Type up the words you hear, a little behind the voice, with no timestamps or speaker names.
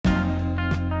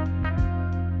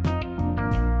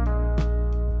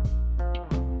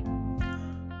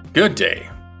Good day,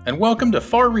 and welcome to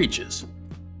Far Reaches.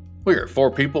 We are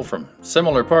four people from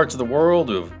similar parts of the world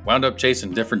who have wound up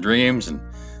chasing different dreams and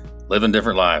living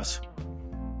different lives.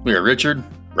 We are Richard,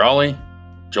 Raleigh,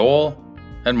 Joel,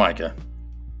 and Micah.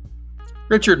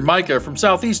 Richard and Micah are from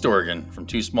Southeast Oregon, from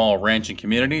two small ranching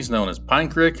communities known as Pine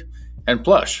Creek and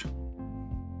Plush.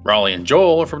 Raleigh and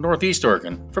Joel are from Northeast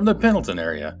Oregon, from the Pendleton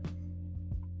area.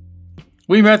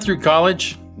 We met through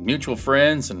college, mutual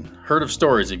friends, and heard of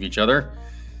stories of each other.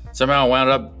 Somehow wound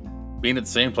up being at the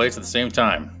same place at the same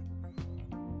time.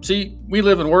 See, we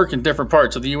live and work in different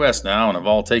parts of the U.S. now and have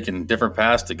all taken different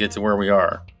paths to get to where we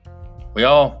are. We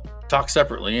all talk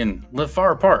separately and live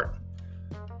far apart.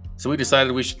 So we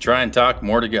decided we should try and talk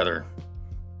more together.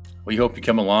 We hope you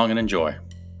come along and enjoy.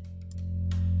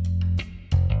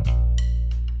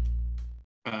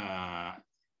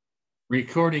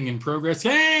 Recording in progress.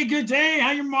 Hey, good day.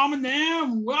 How your mom and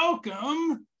them?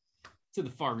 Welcome to the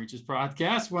Far Reaches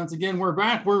podcast. Once again, we're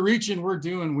back. We're reaching. We're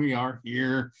doing. We are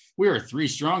here. We are 3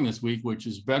 strong this week, which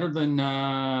is better than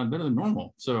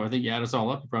normal. So I think you add us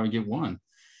all up, you probably get 1.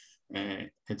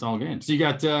 It's all good. So you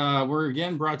got. We're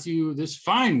again brought to you this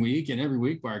fine week and every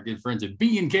week by our good friends at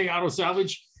B&K Auto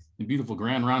Salvage in beautiful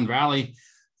Grand Ronde Valley.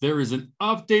 There is an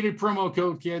updated promo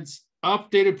code, kids.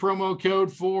 Updated promo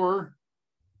code for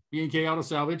B&K Auto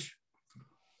Salvage.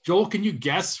 Joel, can you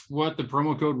guess what the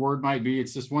promo code word might be?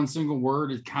 It's just one single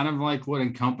word. It's kind of like what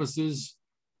encompasses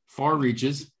Far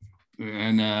Reaches.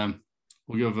 And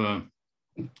we'll give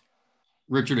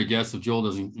Richard a guess if Joel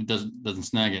doesn't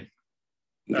snag it.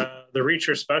 The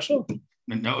Reacher special?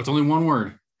 No, it's only one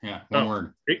word. Yeah, one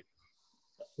word.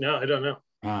 No, I don't know.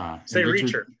 Say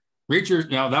Reacher. Reacher.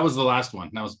 No, that was the last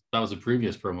one. That was a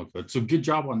previous promo code. So good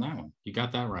job on that one. You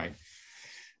got that right.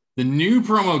 The new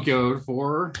promo code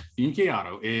for B&K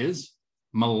Auto is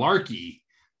Malarkey.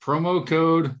 Promo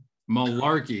code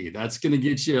Malarkey. That's going to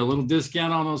get you a little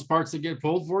discount on those parts that get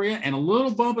pulled for you and a little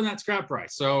bump in that scrap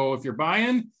price. So if you're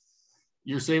buying,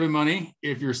 you're saving money.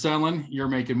 If you're selling, you're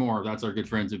making more. That's our good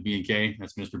friends at B&K.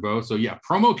 That's Mr. Bo. So yeah,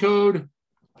 promo code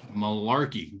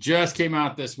Malarkey just came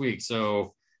out this week.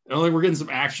 So we're getting some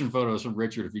action photos from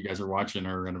Richard. If you guys are watching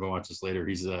or are going to go watch this later,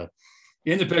 he's in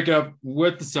the pickup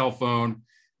with the cell phone.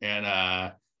 And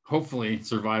hopefully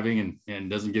surviving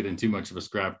and doesn't get in too much of a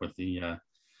scrap with the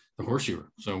horseshoer.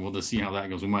 So we'll just see how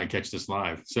that goes. We might catch this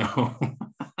live. So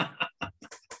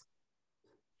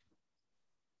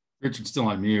Richard's still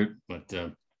on mute, but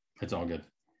it's all good.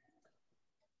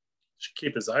 Should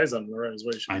keep his eyes on the right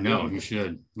way. I know he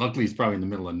should. Luckily, he's probably in the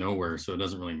middle of nowhere, so it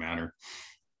doesn't really matter.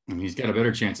 I mean, he's got a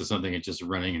better chance of something that's just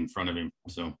running in front of him.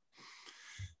 So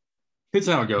it's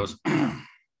how it goes.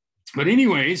 But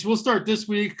anyways, we'll start this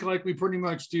week like we pretty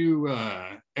much do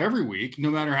every week, no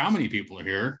matter how many people are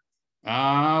here,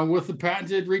 with the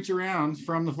patented reach around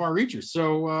from the Far Reachers.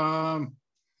 So,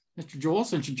 Mr. Joel,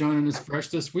 since you're joining us fresh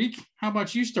this week, how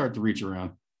about you start the reach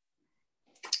around?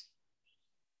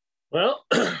 Well,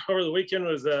 over the weekend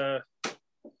was played a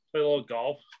little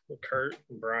golf with Kurt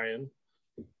and Brian,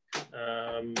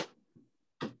 and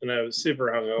I was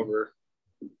super hungover.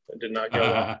 I did not go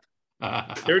well.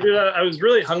 I was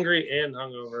really hungry and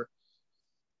hungover.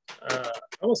 I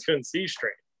almost couldn't see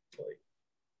straight. Like,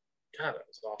 God, that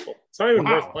was awful. It's not even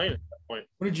worth playing at that point.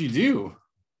 What did you do?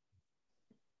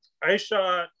 I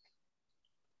shot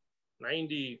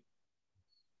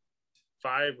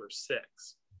 95 or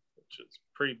 6, which is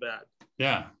pretty bad.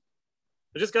 Yeah.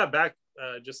 I just got back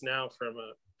just now from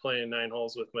playing 9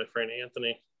 holes with my friend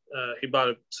Anthony. He bought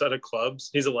a set of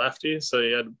clubs. He's a lefty, so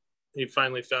he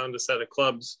finally found a set of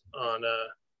clubs on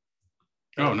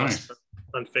nice,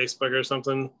 on Facebook or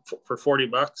something for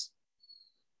 $40.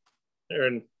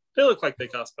 And they look like they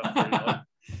cost about $40.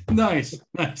 Nice.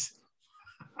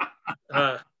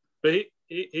 But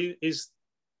he's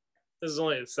this is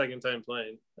only his second time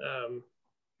playing. I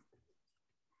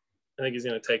think he's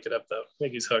going to take it up though. I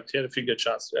think he's hooked. He had a few good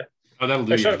shots today. Oh, that'll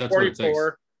do. That's 44. What it takes.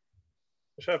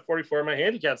 I shot 44. My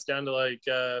handicap's down to like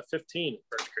 15 at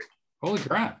Birch Creek. Holy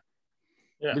crap.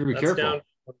 Yeah, be that's careful. Down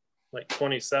like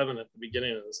 27 at the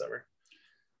beginning of the summer.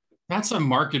 That's a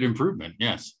market improvement.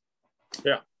 Yes.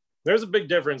 Yeah. There's a big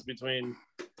difference between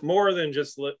more than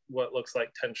just what looks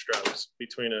like 10 strokes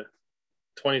between a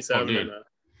 27 and a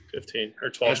 15 or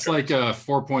 12. That's strokes. Like a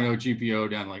 4.0 GPO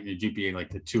down like the GPA,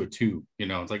 like the 2 of 2,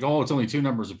 it's like, it's only 2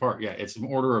 numbers apart. Yeah. It's an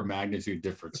order of magnitude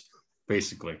difference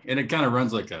basically. And it kind of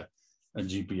runs like a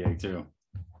GPA too.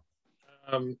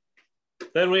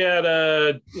 Then we had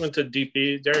went to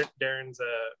DP. Darren's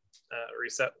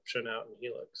reception out in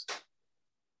Helix.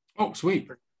 Oh, sweet!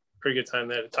 Pretty good time.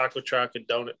 They had a taco truck, a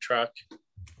donut truck.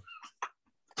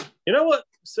 You know what?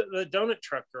 So the donut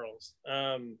truck girls.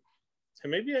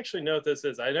 and maybe you actually know what this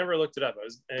is. I never looked it up.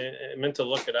 I meant to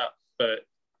look it up, but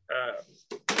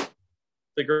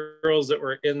the girls that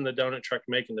were in the donut truck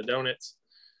making the donuts,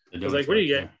 I was like, what do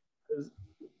you get? Yeah.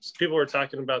 People were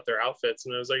talking about their outfits,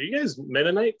 and I was like, you guys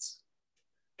Mennonites?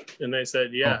 And they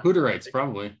said, yeah. Oh, Hooterites,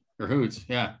 probably, or Hoots,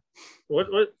 yeah. What?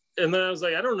 And then I was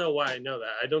like, I don't know why I know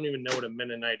that. I don't even know what a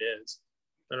Mennonite is.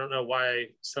 I don't know why I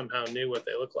somehow knew what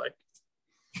they look like.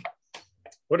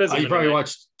 What is it? You probably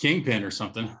watched Kingpin or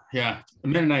something. Yeah. A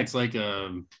Mennonite's like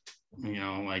Amish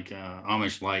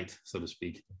light, so to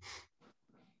speak.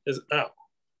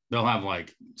 They'll have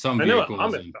like some vehicles. I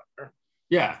know Amish are.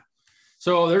 Yeah.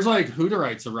 So there's like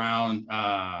Hooterites around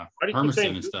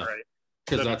Hermiston and stuff.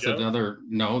 Because that's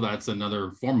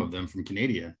another form of them from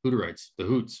Canada. Hooterites, the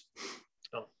Hoots.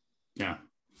 Oh. Yeah.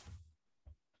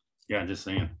 Yeah, just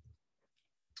saying.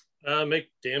 Make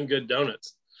damn good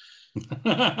donuts.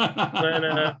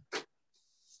 And,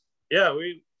 yeah,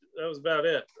 that was about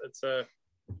it. It's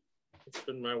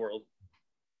been my world.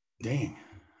 Dang.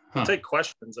 I'll take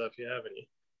questions if you have any.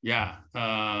 Yeah.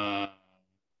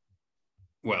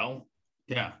 Well,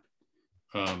 yeah.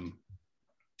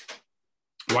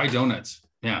 Why donuts?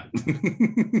 Yeah.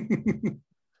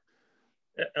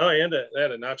 Oh, and they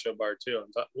had a nacho bar too,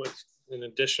 in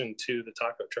addition to the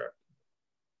taco truck.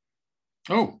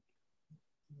 Oh.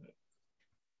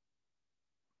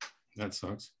 That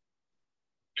sucks.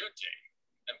 Good day,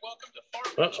 and welcome to Far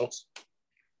Reaches.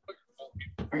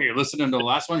 Are you listening to the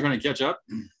last one, trying to catch up?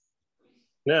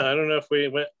 Yeah, I don't know if we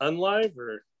went unlive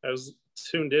or I was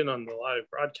tuned in on the live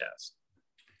broadcast.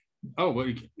 Oh,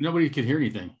 well, nobody could hear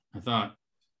anything. I thought.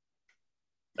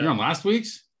 You're on last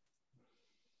week's?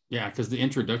 Yeah, because the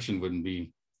introduction wouldn't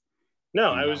be.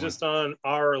 No, I was just on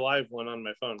our live one on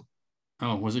my phone.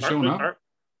 Oh, was it showing up?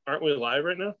 Aren't we live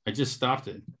right now? I just stopped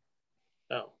it.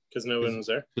 Oh, because no one was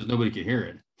there? Because nobody could hear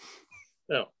it.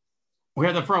 No. We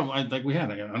had the problem. I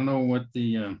don't know what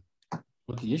the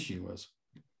issue was.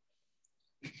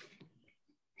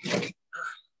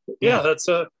 Yeah, that's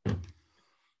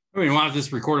I mean, we'll have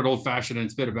this recorded old fashioned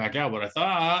and spit it back out, but I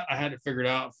thought I had it figured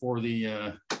out for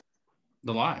the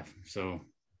live. So,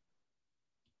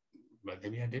 but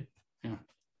maybe I did. Yeah.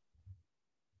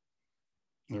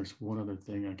 There's one other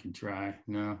thing I can try.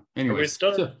 No. Anyway, we're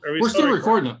still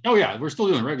recording. Oh yeah, we're still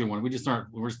doing the regular one. We're just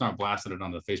not blasting it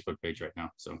on the Facebook page right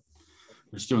now. So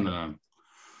we're just doing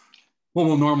what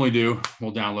we'll normally do.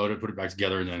 We'll download it, put it back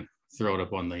together, and then throw it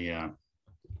up on the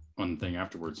thing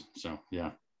afterwards. So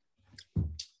yeah.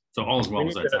 So all as well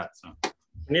as that. So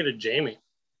we need a Jamie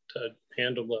to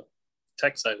handle the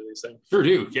tech side of these things. Sure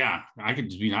do. Yeah. I could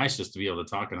just be nice just to be able to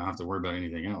talk and not have to worry about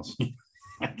anything else.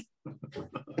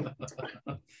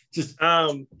 Just I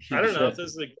don't know if this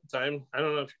is a good time. I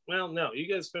don't know no,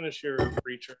 you guys finish your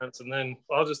reach runs and then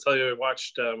I'll just tell you I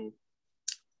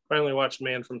finally watched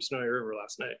Man from Snowy River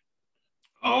last night.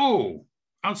 Oh,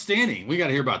 outstanding. We got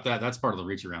to hear about that. That's part of the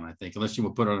reach around, I think, unless you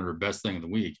will put it under best thing of the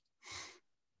week.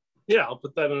 Yeah, I'll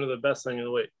put that under the best thing of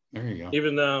the week. There you go.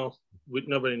 Even though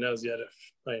nobody knows yet if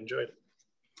I enjoyed it.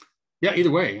 Yeah,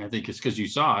 either way, I think it's because you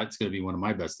saw it. It's going to be one of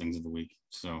my best things of the week.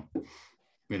 So,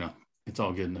 it's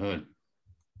all good in the hood.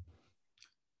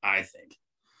 I think.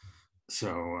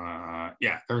 So,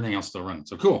 yeah, everything else still running.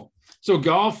 So cool. So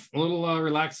golf, a little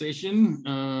relaxation.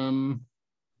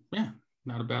 Yeah,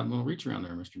 not a bad little reach around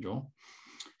there, Mr. Joel.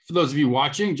 For those of you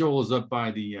watching, Joel is up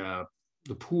by the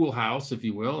pool house, if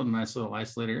you will, in a nice little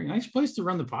isolated area. Nice place to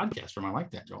run the podcast from. I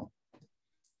like that, Joel.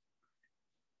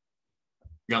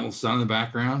 Got a little sun in the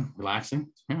background, relaxing.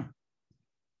 Yeah.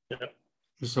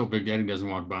 Just hope Big Daddy doesn't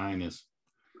walk by in his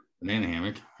banana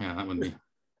hammock. Yeah, that would be.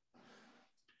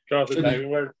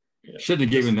 Shouldn't have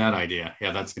given that idea.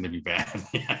 Yeah, that's going to be bad.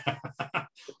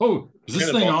 Oh, is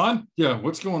this thing on? Yeah,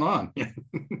 what's going on? You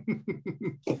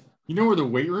know where the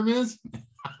weight room is?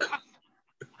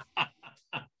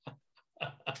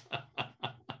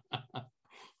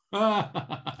 Oh,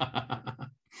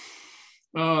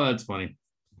 that's funny.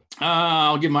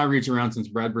 I'll give my reach around since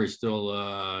Bradbury still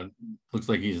looks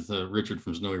like he's Richard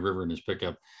from Snowy River in his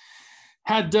pickup.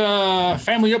 Had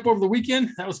family up over the weekend.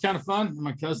 That was kind of fun.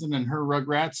 My cousin and her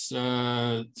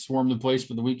Rugrats swarmed the place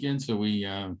for the weekend. So we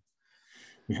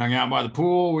hung out by the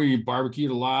pool. We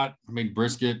barbecued a lot. Made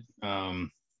brisket.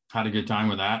 Had a good time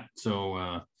with that.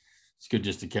 So it's good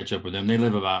just to catch up with them. They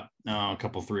live about a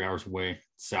couple, 3 hours away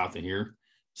south of here.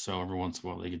 So every once in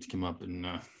a while they get to come up and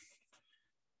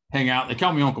hang out. They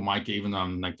call me Uncle Mike, even though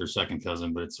I'm like their second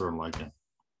cousin, but it's sort of like an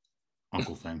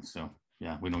uncle thing. So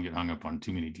yeah, we don't get hung up on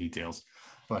too many details.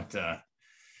 But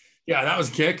yeah, that was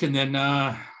a kick. And then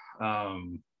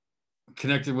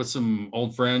connected with some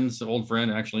old friends, an old friend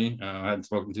actually I hadn't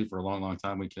spoken to for a long, long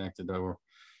time. We connected over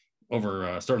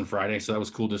starting Friday. So that was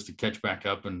cool just to catch back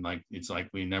up. And like, it's like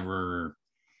we never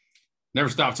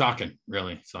stopped talking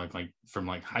really. So like from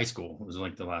like high school, it was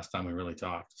like the last time we really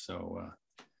talked. So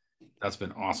that's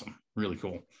been awesome. Really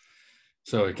cool.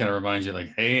 So it kind of reminds you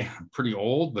like, hey, I'm pretty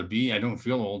old, but B, I don't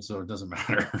feel old, so it doesn't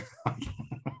matter.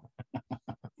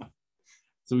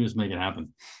 So we just make it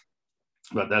happen.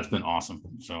 But that's been awesome.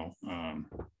 So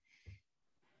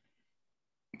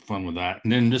fun with that.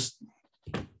 And then just,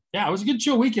 yeah, it was a good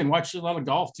chill weekend. Watched a lot of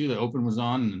golf too. The Open was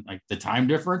on, and like the time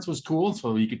difference was cool.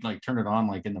 So you could like turn it on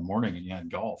like in the morning and you had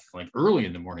golf. Like early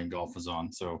in the morning, golf was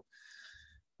on. So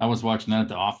I was watching that at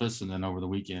the office, and then over the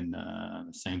weekend,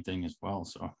 the same thing as well.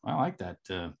 So I like that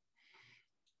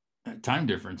time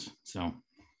difference. So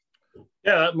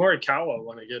yeah, that Morikawa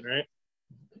won again, right?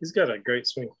 He's got a great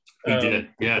swing. He did.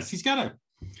 Yes, he's got a.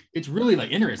 It's really like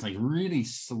interesting, like really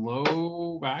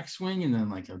slow backswing, and then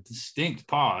like a distinct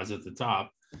pause at the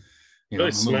top. You know,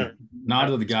 really nod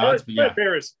to the gods. But yeah,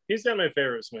 he's got my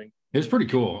favorite swing. It's pretty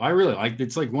cool. I really like.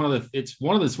 It's like one of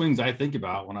the swings I think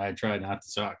about when I try not to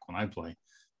suck when I play,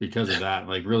 because of that.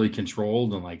 Like really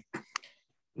controlled and like.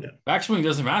 Yeah. Backswing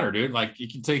doesn't matter, dude. Like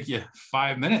it can take you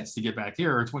 5 minutes to get back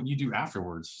here. It's what you do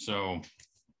afterwards. So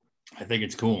I think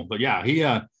it's cool. But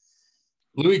yeah,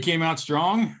 Louis came out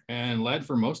strong and led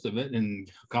for most of it. And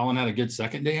Colin had a good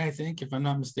second day, I think, if I'm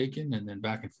not mistaken, and then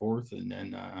back and forth. And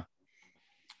then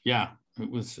it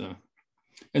was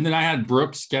and then I had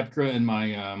Brooks Koepka in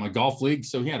my my golf league.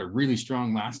 So he had a really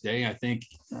strong last day, I think.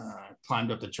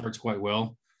 Climbed up the charts quite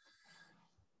well.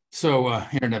 So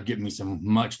he ended up getting me some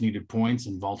much needed points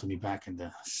and vaulted me back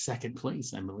into second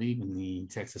place, I believe, in the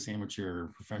Texas Amateur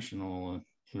Professional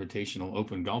Invitational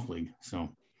Open Golf League. So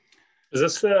is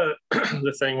this the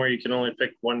thing where you can only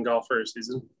pick one golfer a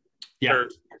season? Yeah. Or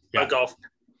a golf,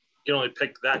 you can only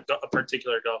pick a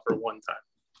particular golfer one time.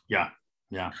 Yeah.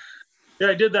 Yeah,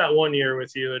 I did that one year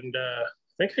with you, and I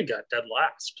think I got dead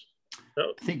last.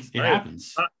 So I think it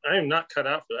happens. I am not cut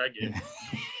out for that game.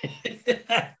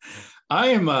 I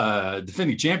am a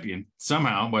defending champion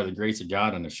somehow by the grace of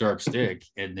God on a sharp stick.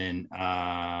 And then,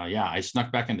 I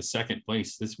snuck back into second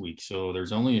place this week. So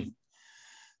there's only,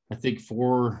 I think,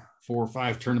 four or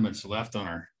five tournaments left on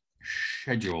our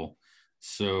schedule.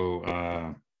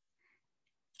 So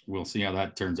we'll see how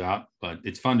that turns out. But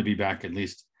it's fun to be back. At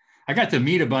least I got to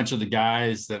meet a bunch of the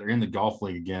guys that are in the golf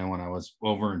league again when I was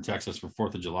over in Texas for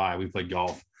 4th of July. We played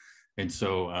golf. And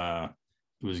so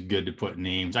it was good to put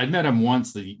names. I'd met him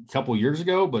once a couple years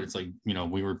ago, but it's like,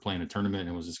 we were playing a tournament and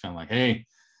it was just kind of like, hey,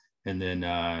 and then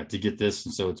to get this.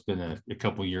 And so it's been a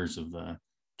couple years of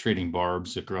trading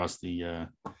barbs across the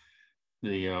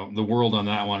world on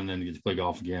that one, and then to get to play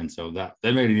golf again. So that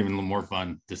made it even a little more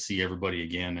fun to see everybody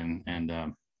again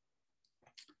and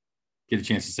get a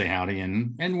chance to say howdy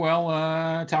and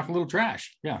talk a little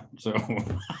trash. Yeah. So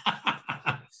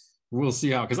we'll see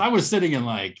how, because I was sitting in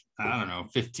like, I don't know,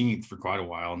 15th for quite a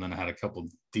while. And then I had a couple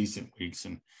decent weeks,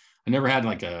 and I never had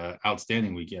like a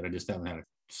outstanding week yet. I just haven't had a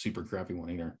super crappy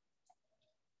one either.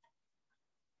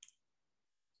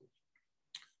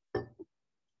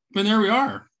 And there we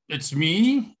are. It's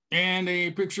me and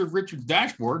a picture of Richard's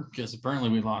dashboard, because apparently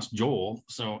we lost Joel.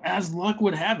 So as luck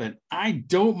would have it, I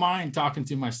don't mind talking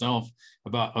to myself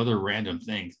about other random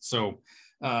things. So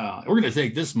we're going to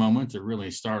take this moment to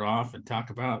really start off and talk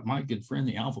about my good friend,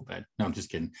 the alphabet. No, I'm just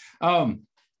kidding.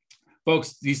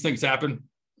 Folks, these things happen.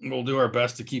 We'll do our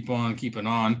best to keep on keeping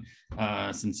on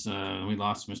since we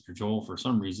lost Mr. Joel for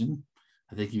some reason.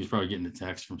 I think he was probably getting a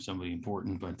text from somebody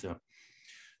important, but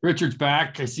Richard's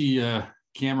back. I see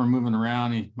camera moving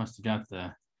around. He must have got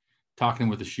the talking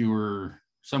with the shoer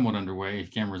somewhat underway.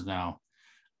 Camera's now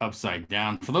upside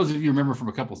down. For those of you who remember from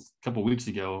a couple weeks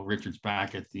ago, Richard's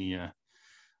back at the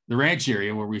ranch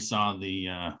area where we saw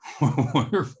the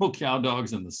wonderful cow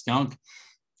dogs and the skunk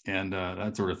and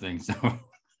that sort of thing. So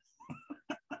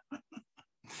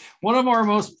one of our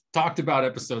most talked about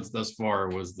episodes thus far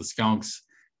was the skunks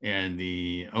and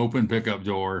the open pickup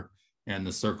door and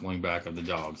the circling back of the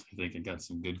dogs. I think I got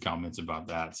some good comments about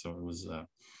that. So it was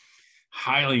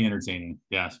highly entertaining.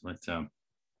 Yes. But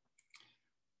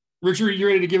Richard, are you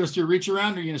ready to give us your reach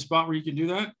around? Are you in a spot where you can do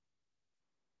that?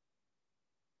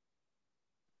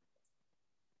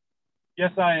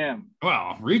 Yes, I am.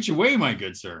 Well, reach away, my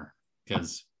good sir,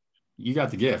 because you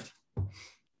got the gift.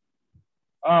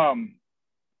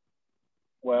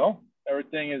 Well,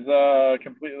 everything is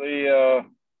completely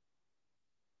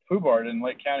foobarred in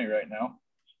Lake County right now.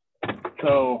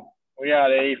 So we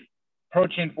got a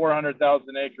approaching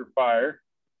 400,000 acre fire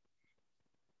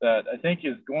that I think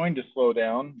is going to slow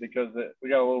down because we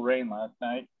got a little rain last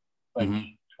night, like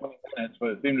 20 minutes, but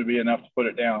it seemed to be enough to put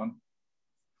it down.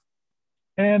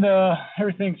 And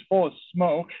everything's full of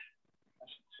smoke. I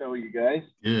should show you guys.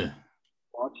 Yeah.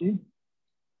 Watching.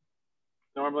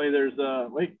 Normally there's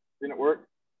wait, didn't it work?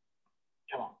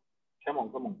 Come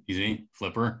on. Easy.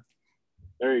 Flipper.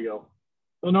 There you go.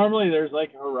 So normally there's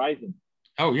like a horizon.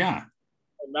 Oh, yeah.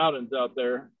 Mountains out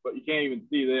there, but you can't even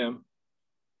see them.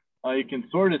 You can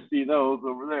sort of see those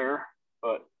over there,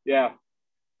 but yeah.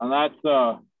 And that's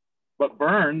but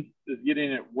Burns is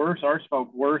getting it worse. Our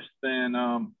smoke worse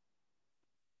than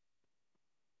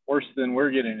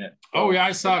we're getting it. Oh, yeah.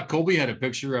 I saw Colby had a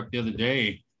picture up the other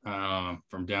day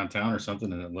from downtown or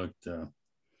something, and it looked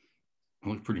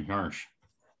pretty harsh.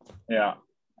 Yeah.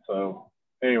 So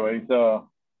anyways,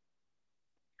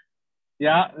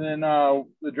 yeah, and then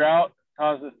the drought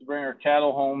caused us to bring our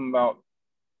cattle home about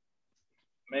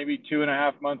maybe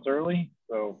 2.5 months early.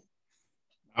 So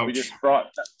Ouch. we just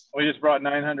brought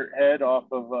 900 head off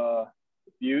of the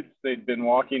buttes. They'd been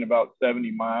walking about 70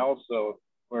 miles, so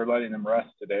we're letting them rest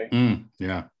today.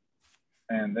 Yeah.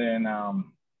 And then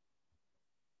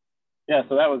yeah,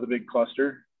 so that was a big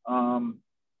cluster.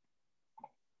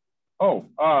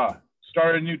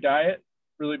 Started a new diet.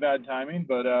 Really bad timing,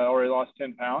 but already lost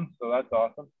 10 pounds, so that's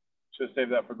awesome. Should have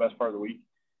saved that for the best part of the week.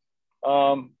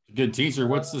 Good teaser.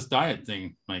 What's this diet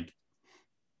thing like?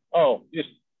 Oh, just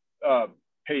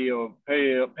paleo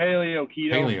keto.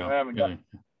 Paleo. I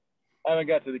haven't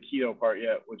got to the keto part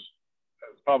yet, which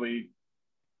is probably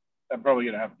I'm probably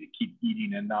gonna have to keep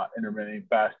eating and not intermittent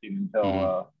fasting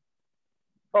until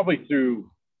probably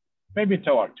through maybe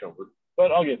until October,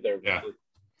 but I'll get there eventually.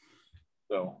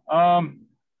 Yeah. So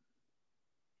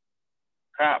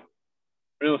crap.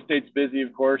 Real estate's busy,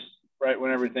 of course, right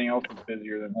when everything else is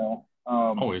busier than hell.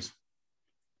 Always.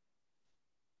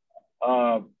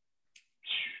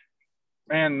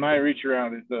 Man, my reach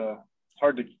around is it's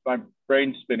hard to keep my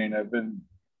brain spinning. I've been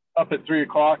up at 3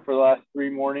 o'clock for the last 3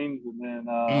 mornings, and then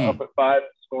up at 5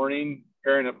 this morning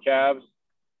pairing up calves.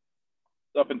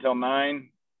 Up until 9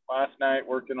 last night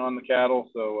working on the cattle.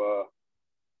 So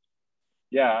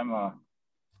yeah, I'm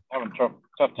having tough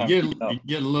time. You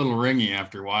get a little ringy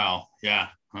after a while. Yeah.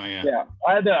 Oh, yeah. Yeah.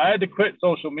 I had to quit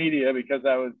social media because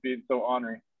I was being so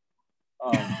ornery.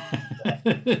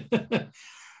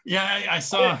 Yeah, I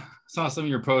saw some of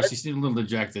your posts. You seem a little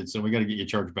dejected, so we got to get you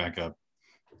charged back up.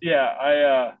 Yeah,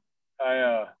 I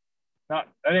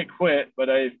didn't quit, but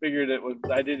I figured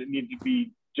I didn't need to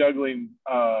be juggling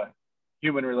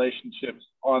human relationships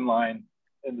online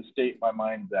in the state my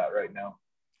mind's at right now.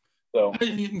 So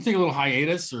you can take a little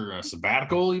hiatus or a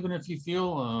sabbatical, even if you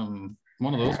feel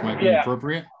one of those might be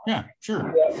appropriate. Yeah,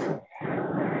 sure. Yeah.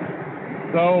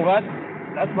 So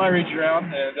that's my reach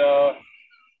around, and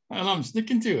I'm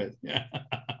sticking to it. Yeah.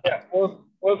 Yeah,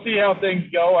 we'll see how things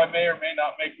go. I may or may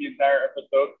not make the entire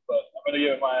episode, but I'm going to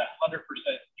give it my 100%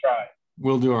 try.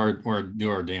 We'll do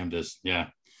our damnedest. Yeah.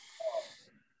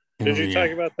 Did you talk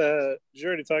about the? Did you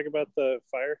already talk about the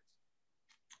fire?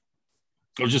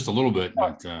 Oh, just a little bit,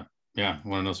 but yeah,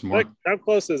 want to know some more? How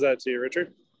close is that to you,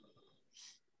 Richard?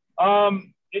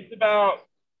 It's about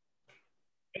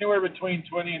anywhere between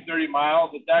 20 and 30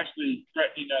 miles. It's actually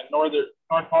threatening the north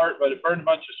part, but it burned a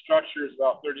bunch of structures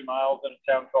about 30 miles in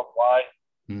a town called Bly.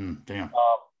 Damn.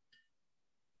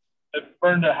 It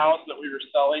burned a house that we were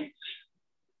selling.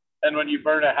 And when you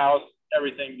burn a house,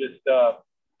 everything just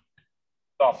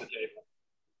off the table.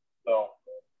 So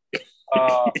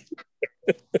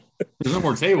there's no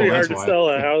more table. It's that's hard why. to sell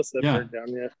a house that burned down.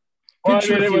 Yeah.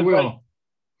 Well,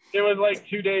 it was like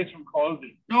 2 days from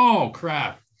closing. Oh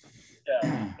crap.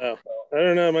 Yeah. Oh, I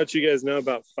don't know how much you guys know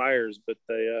about fires, but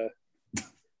they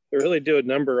really do a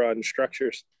number on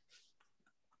structures.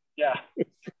 Yeah.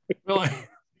 Well,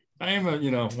 I am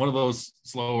one of those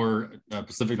slower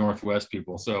Pacific Northwest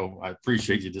people, so I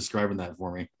appreciate you describing that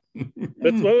for me.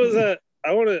 But what was that?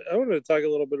 I want to talk a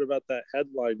little bit about that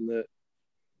headline that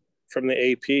from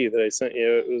the AP that I sent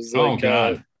you. It was like,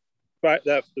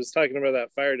 that was talking about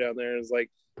that fire down there. It was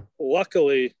like,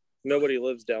 luckily nobody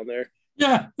lives down there.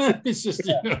 Yeah, it's just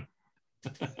yeah.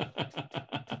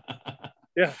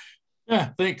 Yeah,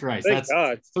 thank Christ. Thank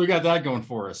God. So we got that going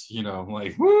for us.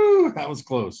 Like, woo, that was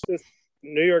close. Just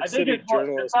New York City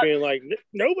journalists being like,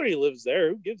 nobody lives there.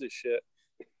 Who gives a shit?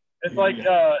 It's like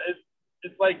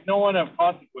it's like no one of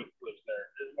consequence lives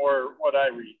there. Is more what I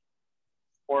read.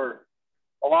 Or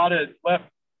a lot of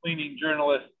left-leaning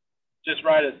journalists just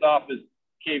write us off as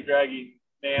cave-dragging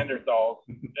Neanderthals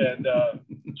and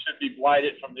should be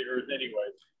blighted from the earth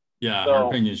anyways. Yeah, so, our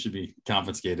opinions should be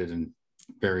confiscated and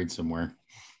buried somewhere.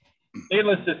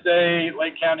 Needless to say,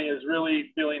 Lake County is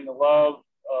really feeling the love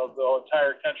of the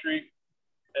entire country,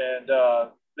 and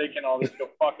they can all just go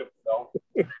fuck themselves.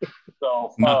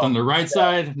 So not on the right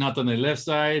side, not on the left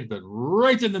side, but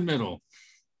right in the middle.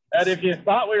 And if you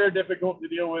thought we were difficult to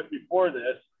deal with before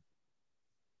this,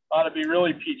 ought to be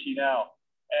really peachy now.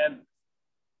 And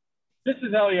this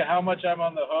is tell you how much I'm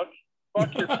on the hook.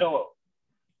 Fuck your pillow.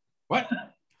 What?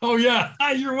 Oh yeah.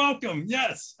 Hi, you're welcome.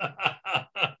 Yes.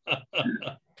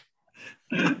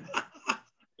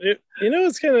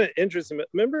 It's kind of interesting.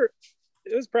 Remember,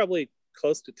 it was probably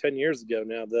close to 10 years ago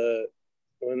now.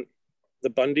 When the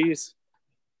Bundys.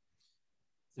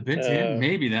 It's been 10,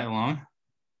 maybe that long.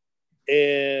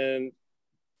 And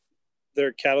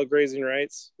their cattle grazing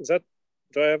rights. Do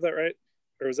I have that right?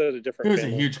 Or was that a different It was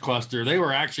family? a huge cluster. They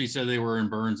were actually said they were in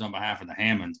Burns on behalf of the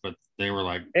Hammonds, but they were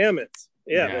like Hammonds.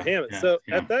 Yeah, the Hammonds. So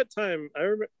yeah. at that time, I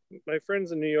remember my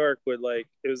friends in New York would it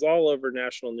was all over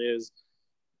national news.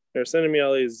 They were sending me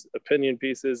all these opinion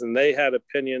pieces and they had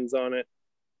opinions on it.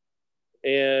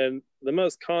 And the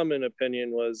most common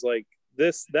opinion was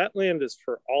that land is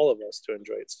for all of us to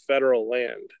enjoy. It's federal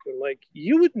land. And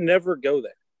you would never go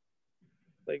there.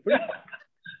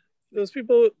 Those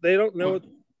people, they don't know.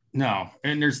 No.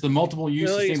 And there's the Multiple Use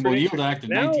Sustainable Yield Act of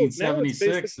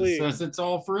 1976 that says it's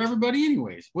all for everybody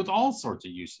anyways, with all sorts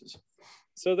of uses.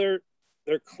 So they're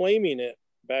claiming it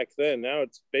back then. Now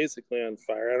it's basically on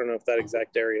fire. I don't know if that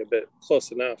exact area, but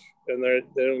close enough. And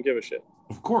they don't give a shit.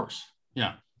 Of course.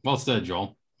 Yeah. Well said,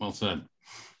 Joel. Well said.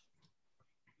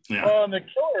 Yeah. Well, and the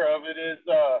killer of it is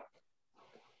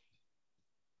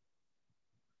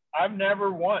I've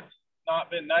never once not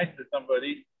been nice to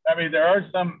somebody. I mean, there are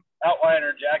some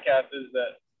outliner jackasses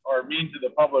that are mean to the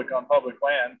public on public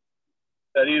land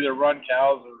that either run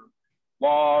cows or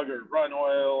log or run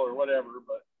oil or whatever.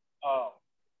 But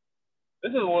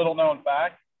this is a little known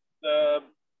fact. The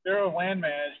Bureau of Land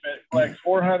Management collects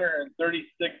 $436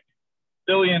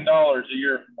 billion a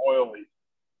year from oil leaks.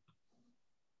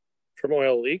 From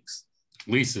oil leaks?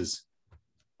 Leases.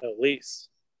 Oh, lease.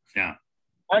 Yeah.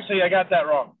 Actually, I got that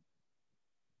wrong.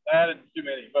 I added too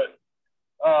many, but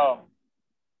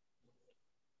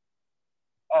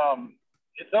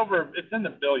it's in the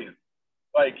billions,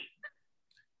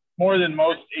 more than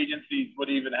most agencies would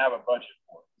even have a budget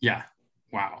for. Yeah.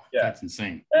 Wow. Yeah. That's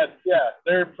insane.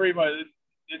 They're pretty much,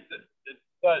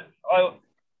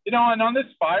 and on this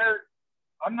fire,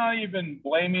 I'm not even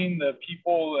blaming the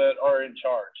people that are in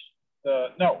charge.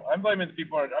 I'm blaming the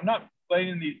people. I'm not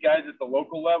blaming these guys at the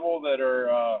local level that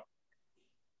are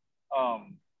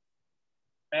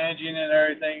managing and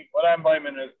everything. What I'm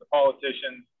blaming is the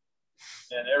politicians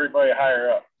and everybody higher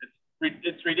up.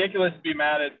 It's ridiculous to be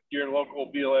mad at your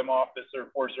local BLM office or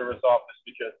Forest Service office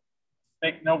because it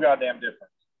makes no goddamn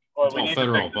difference. Well, it's all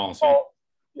federal policy.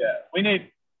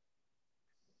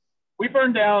 We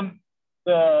burned down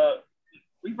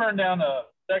a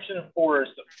section of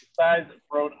forest the size of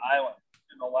Rhode Island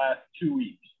in the last 2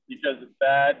 weeks because of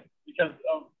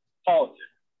politics.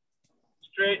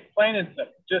 Straight, plain and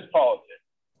simple, just politics.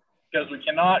 Because we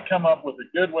cannot come up with a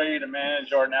good way to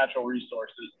manage our natural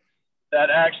resources that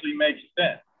actually makes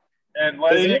sense. And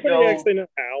letting it go. Does anybody actually know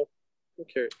how? I'm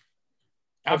curious.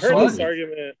 I've heard this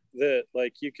argument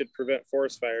that you could prevent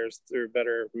forest fires through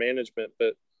better management,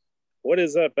 but what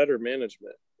is that better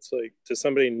management? It's does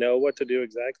somebody know what to do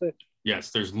exactly?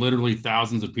 Yes, there's literally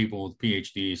thousands of people with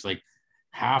PhDs.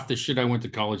 Half the shit I went to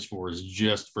college for is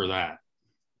just for that.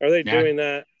 Are they doing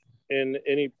that in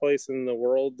any place in the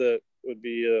world that would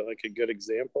be a good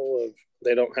example of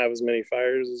they don't have as many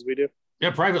fires as we do?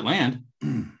 Yeah, private land.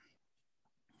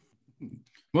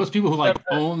 Most people who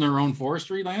own their own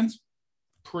forestry lands,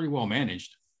 pretty well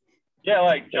managed.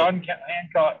 Yeah, John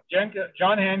Hancock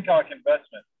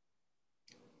Investment.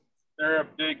 They're a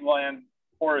big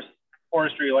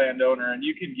forestry landowner, and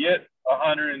you can get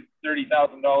 $130,000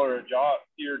 a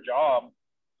year job to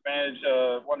manage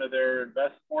one of their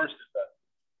forest investments.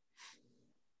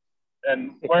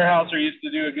 And Weyerhaeuser used to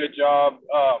do a good job.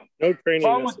 No training.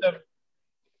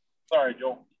 Sorry,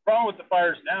 Joel. The problem with the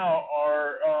fires now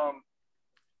are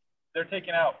they're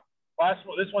taking out.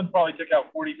 This one probably took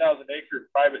out 40,000 acre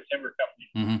private timber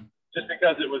company just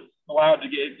because it was allowed to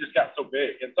get. It just got so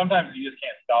big, and sometimes you just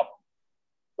can't stop them.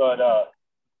 But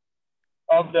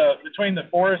between the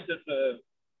forest that the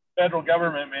federal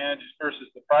government manages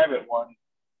versus the private one,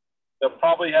 they'll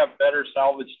probably have better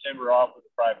salvage timber off of the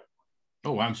private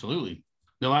one. Oh, absolutely.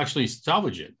 They'll actually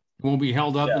salvage it. It won't be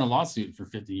held up in a lawsuit for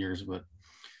 50 years. But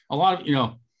a lot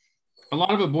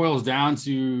of it boils down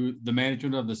to the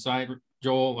management of the site,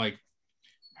 Joel,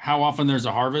 how often there's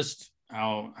a harvest,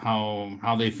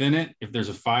 how they thin it, if there's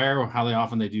a fire, how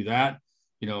often they do that.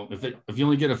 If you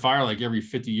only get a fire every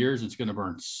 50 years, it's going to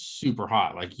burn super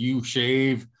hot. You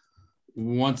shave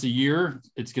once a year,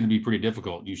 it's going to be pretty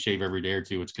difficult. You shave every day or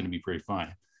two, it's going to be pretty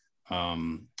fine.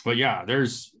 But yeah,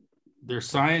 there's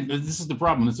science. This is the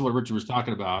problem. This is what Richard was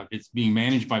talking about. It's being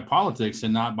managed by politics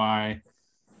and not by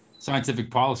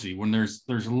scientific policy. When there's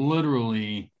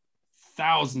literally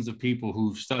thousands of people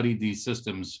who've studied these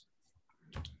systems,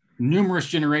 numerous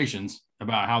generations,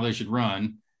 about how they should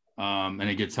run, and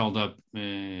it gets held up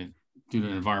due to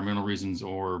environmental reasons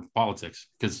or politics,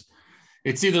 because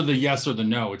it's either the yes or the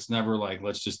no. It's never like,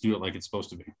 let's just do it like it's supposed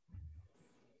to be.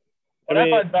 What I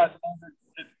find fascinating,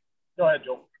 go ahead,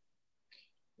 Joel.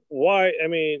 Why? I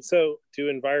mean, so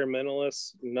do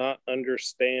environmentalists not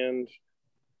understand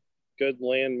good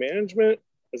land management?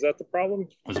 Is that the problem?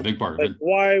 That's a big part Like, of it.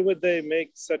 why would they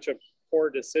make such a poor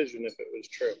decision if it was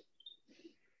true?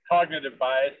 Cognitive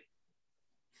bias.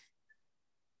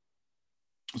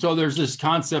 So there's this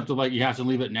concept of like, you have to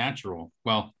leave it natural.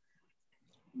 Well,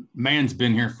 man's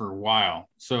been here for a while.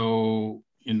 So,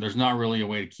 and there's not really a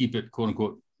way to keep it, quote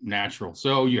unquote, natural.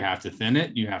 So you have to thin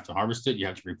it, you have to harvest it, you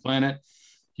have to replant it,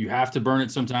 you have to burn it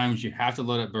sometimes, you have to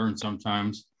let it burn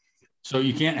sometimes. So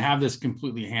you can't have this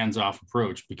completely hands-off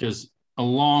approach, because a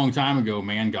long time ago,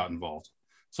 man got involved.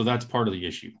 So that's part of the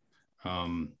issue.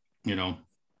 You know,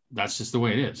 that's just the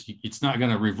way it is. It's not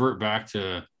going to revert back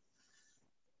to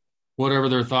whatever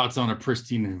their thoughts on a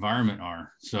pristine environment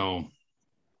are. So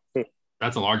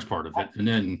that's a large part of it. And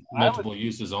then multiple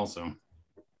uses also.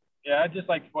 Yeah, I'd just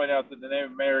like to point out that the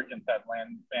Native Americans had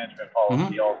land management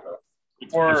policy also,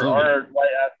 before Absolutely. our white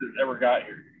asses ever got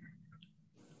here.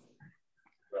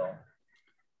 So.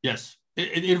 Yes,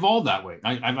 it evolved that way.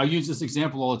 I use this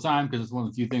example all the time because it's one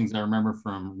of the few things I remember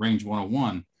from Range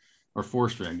 101 or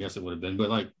forestry, I guess it would have been. But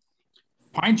like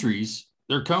pine trees,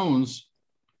 their cones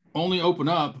only open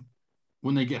up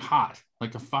when they get hot.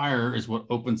 Like a fire is what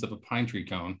opens up a pine tree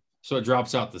cone. So it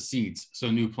drops out the seeds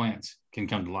so new plants can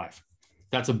come to life.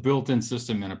 That's a built-in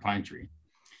system in a pine tree.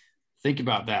 Think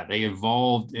about that. They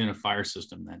evolved in a fire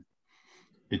system then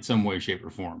in some way, shape, or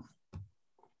form.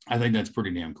 I think that's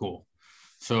pretty damn cool.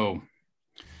 So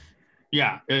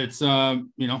yeah, it's,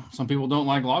 you know, some people don't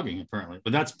like logging apparently,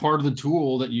 but that's part of the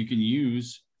tool that you can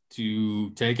use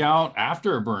to take out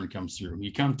after a burn comes through.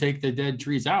 You come take the dead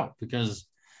trees out because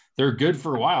they're good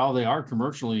for a while. They are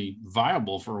commercially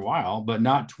viable for a while, but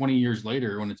not 20 years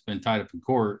later when it's been tied up in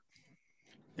court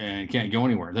and can't go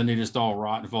anywhere. Then they just all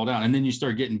rot and fall down. And then you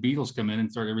start getting beetles come in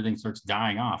and everything starts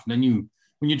dying off. And then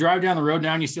when you drive down the road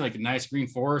now and you see like a nice green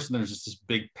forest and there's just this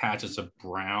big patches of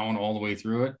brown all the way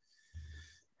through it,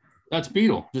 that's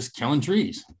beetle just killing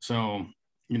trees. So,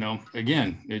 you know,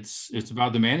 again, it's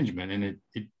about the management, and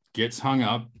it gets hung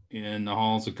up in the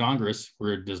halls of Congress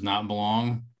where it does not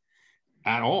belong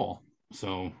at all.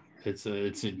 So it's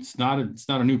not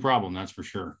a new problem, that's for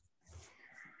sure.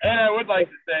 And I would like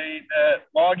to say that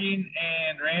logging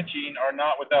and ranching are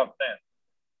not without sense,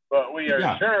 but we are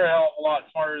sure a hell of a lot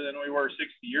smarter than we were 60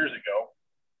 years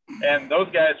ago. And those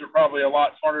guys were probably a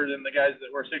lot smarter than the guys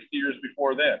that were 60 years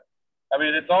before then. I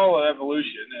mean, it's all an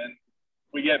evolution, and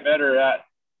we get better at,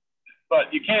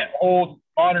 but you can't hold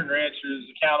modern ranchers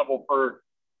accountable for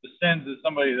the sins of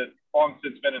somebody that's long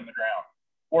since been in the ground,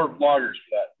 or loggers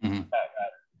for that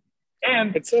matter.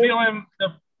 And the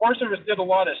Forest Service did a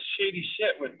lot of shady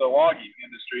shit with the logging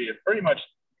industry. It pretty much,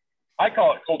 I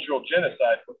call it cultural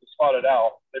genocide with the spotted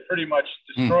owl. They pretty much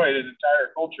destroyed an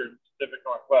entire culture in the Pacific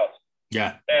Northwest.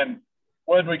 Yeah. And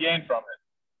what did we gain from it?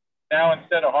 Now,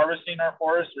 instead of harvesting our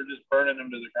forests, we're just burning them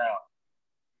to the ground.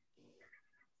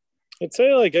 I'd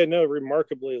say like I know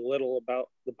remarkably little about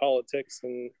the politics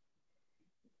and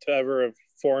to ever have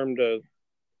formed a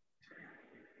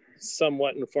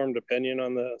somewhat informed opinion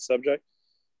on the subject.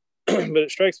 But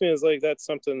it strikes me as like that's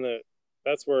something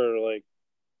that's where like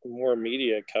more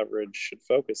media coverage should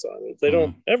focus on. They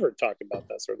don't ever talk about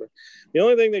that sort of thing. The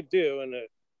only thing they do, and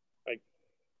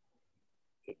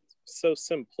it's so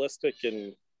simplistic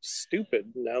and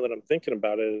stupid now that I'm thinking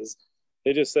about it, is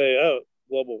they just say, oh,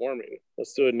 global warming.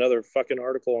 Let's do another fucking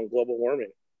article on global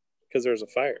warming because there's a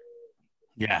fire.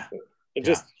 Yeah. It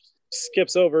just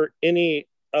skips over any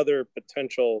other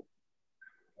potential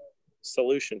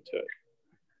solution to it.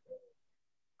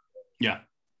 Yeah.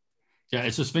 Yeah.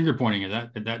 It's just finger pointing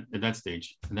at that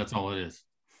stage. And that's all it is.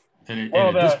 And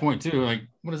at this point too, like,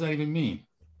 what does that even mean?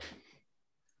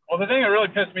 Well, the thing that really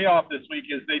pissed me off this week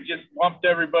is they just lumped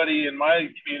everybody in my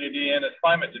community in as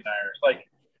climate deniers, like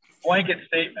blanket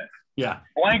statement. Yeah.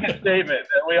 Blanket statement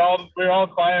that we're all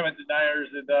climate deniers,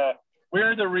 and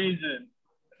we're the reason.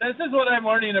 This is what I'm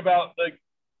learning about. Like,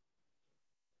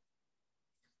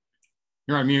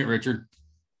 you're on mute, Richard.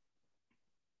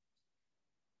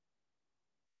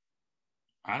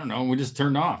 I don't know. We just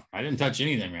turned off. I didn't touch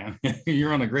anything, man.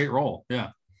 You're on a great roll.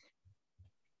 Yeah.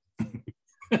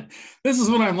 This is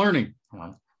what I'm learning.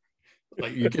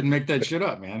 Like, you can make that shit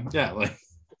up, man. Yeah. Like,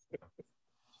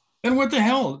 and what the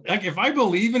hell? Like, if I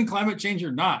believe in climate change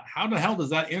or not, how the hell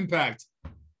does that impact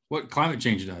what climate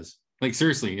change does? Like,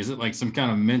 seriously, is it like some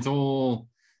kind of mental?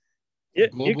 Yeah,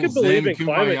 you could believe in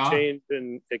climate kumbaya? change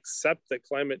and accept that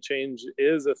climate change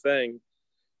is a thing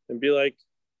and be like,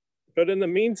 but in the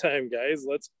meantime, guys,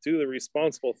 let's do the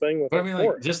responsible thing with But I our mean, like,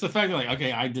 forest. just the fact that, like,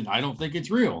 okay, I don't think it's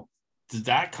real. Does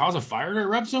that cause a fire to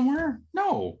erupt somewhere?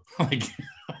 No. Like,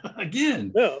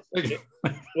 again. No. Like,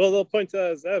 Well, they'll point to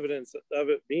that as evidence of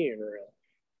it being real.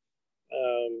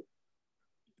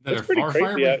 that It's are pretty far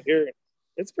crazy fire. out here.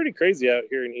 It's pretty crazy out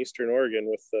here in Eastern Oregon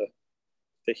with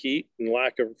the heat and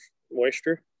lack of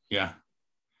moisture. Yeah.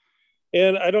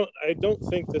 And I don't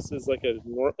think this is like I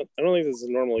don't think this is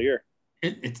a normal year.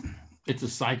 It's a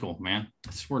cycle, man.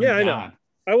 I swear Yeah, to I God.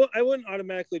 know. I wouldn't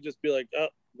automatically just be like, oh,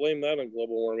 blame that on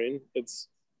global warming. It's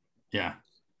Yeah.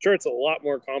 sure it's a lot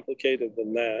more complicated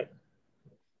than that.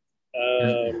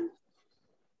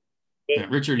 Yeah,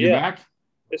 Richard, you yeah, back?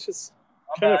 it's just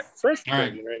I'm kind back. of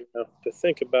frustrating right now to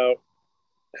think about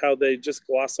how they just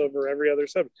gloss over every other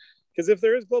subject. Because if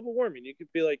there is global warming, you could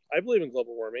be like, I believe in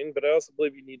global warming, but I also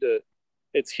believe you need to,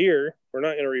 it's here. We're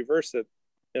not going to reverse it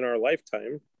in our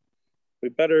lifetime. We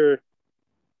better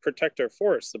protect our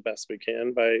forests the best we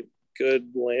can by good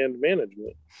land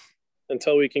management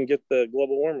until we can get the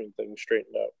global warming thing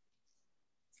straightened out.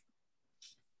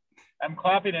 I'm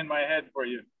clapping in my head for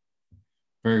you.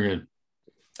 Very good.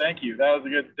 Thank you. That was a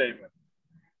good statement.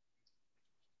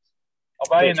 I'll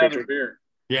buy you another beer.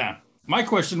 Yeah. My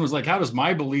question was like, how does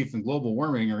my belief in global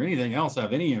warming or anything else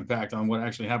have any impact on what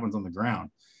actually happens on the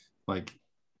ground? Like,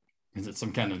 is it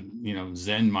some kind of,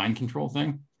 Zen mind control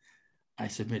thing? I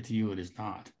submit to you, it is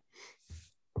not.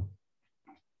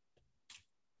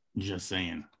 Just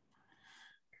saying.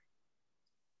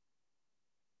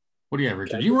 What do you have,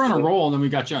 Richard? You were on a roll, and then we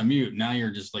got you on mute. Now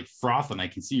you're just like frothing. I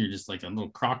can see you're just like a little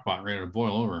crock pot ready to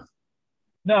boil over.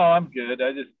 No, I'm good.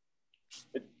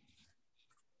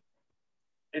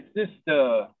 It's just,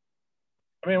 I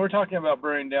mean, we're talking about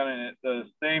burning down in the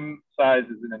same size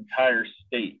as an entire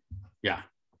state. Yeah.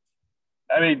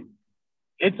 I mean,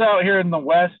 it's out here in the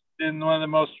West in one of the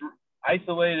most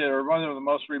isolated or one of the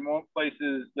most remote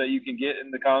places that you can get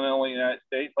in the continental United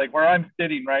States. Like where I'm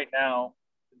sitting right now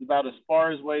is about as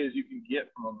far away as you can get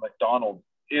from a McDonald's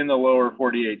in the lower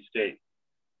 48 states.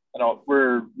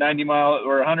 We're 90 miles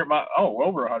or 100 miles. Oh,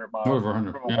 over 100 miles over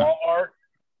 100 from a Walmart.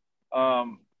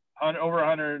 Over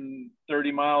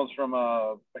 130 miles from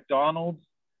a McDonald's.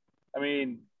 I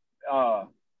mean,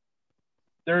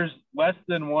 there's less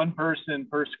than one person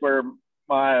per square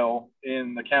mile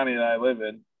in the county that I live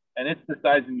in, and it's the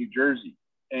size of New Jersey.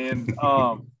 And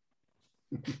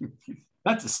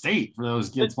that's a state for those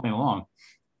kids playing along.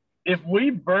 If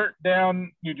we burnt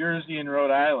down New Jersey and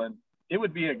Rhode Island, it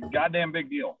would be a goddamn big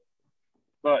deal.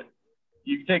 But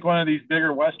you take one of these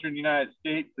bigger Western United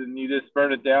States and you just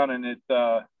burn it down, and it's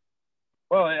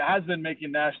it has been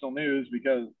making national news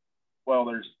because,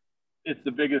 it's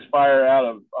the biggest fire out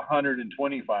of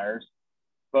 120 fires.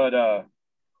 But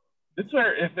it's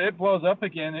where if it blows up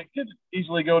again, it could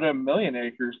easily go to 1 million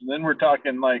acres. And then we're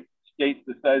talking like states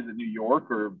the size of New York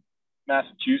or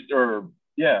Massachusetts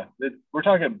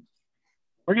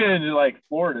we're getting into like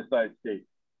Florida size states.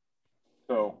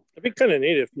 So it'd be kind of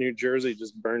neat if New Jersey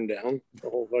just burned down the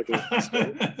whole fucking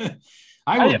state.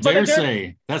 I will dare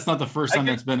say that's not the first time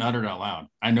that's been uttered out loud.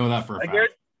 I know that for a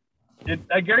fact.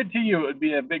 I guarantee you it would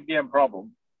be a big damn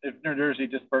problem if New Jersey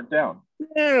just burnt down.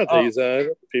 Yeah, I don't think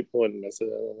so. People wouldn't mess it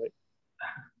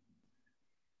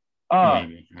up.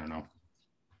 Maybe. I don't know.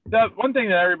 The one thing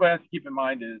that everybody has to keep in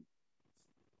mind is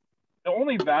the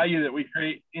only value that we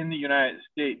create in the United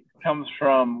States comes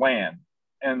from land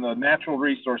and the natural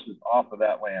resources off of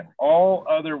that land. All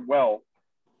other wealth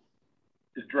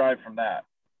is derived from that.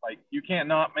 Like you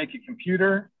cannot make a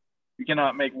computer. You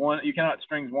cannot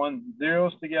string ones and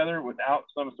zeros together without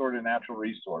some sort of natural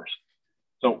resource.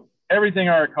 So everything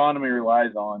our economy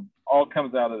relies on all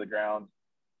comes out of the ground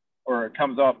or it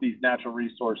comes off these natural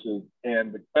resources.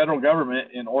 And the federal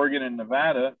government in Oregon and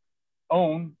Nevada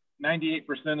own 98%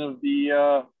 of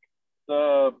the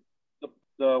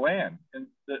land in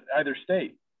either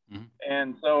state. Mm-hmm.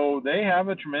 And so they have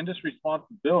a tremendous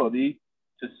responsibility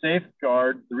to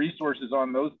safeguard the resources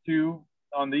on those two,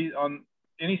 on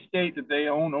any state that they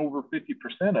own over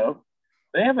 50% of.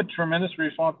 They have a tremendous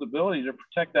responsibility to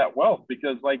protect that wealth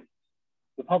because like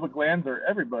the public lands are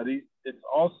everybody's. It's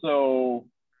also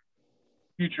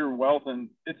future wealth and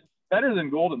it's better than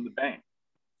gold in the bank.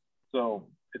 So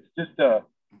It's just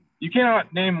you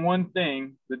cannot name one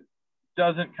thing that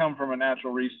doesn't come from a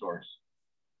natural resource.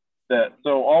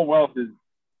 So all wealth is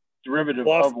derivative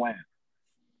of land.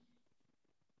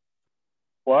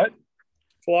 What?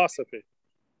 Philosophy.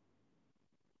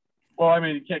 Well, I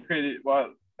mean, you can't create it.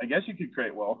 Well, I guess you could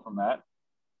create wealth from that.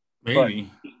 Maybe.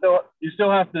 But you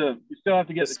still have to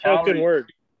get the spoken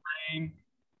word. Brain.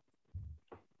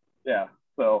 Yeah.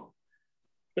 So,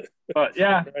 but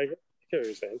yeah. I get what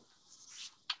you're saying.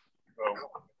 So,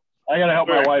 I gotta help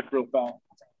my wife real fast.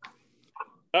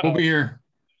 We'll be here.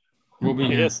 We'll be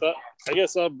here. I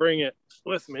guess I'll bring it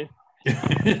with me.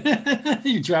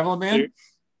 You traveling, man?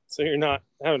 So you're not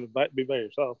having to be by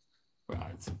yourself. Well,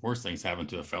 it's worse things happen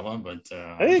to a fella, but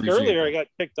I think earlier I got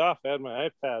kicked off. I had my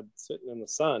iPad sitting in the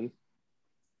sun.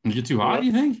 You get too hot,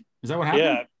 you think? Is that what happened?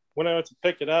 Yeah. When I went to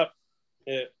pick it up,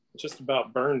 it just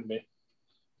about burned me.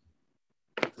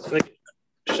 Like,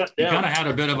 shut down. You kind of had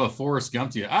a bit of a Forrest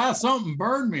Gump to you. Something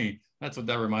burned me. That's what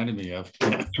that reminded me of.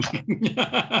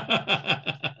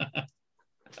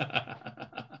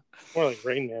 More like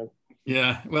Rain Man.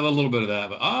 Yeah, well, a little bit of that,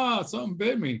 but something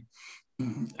bit me.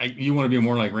 You want to be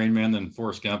more like Rain Man than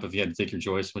Forrest Gump if you had to take your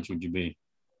choice? Which would you be?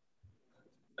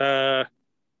 There's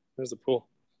a pool.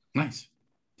 Nice.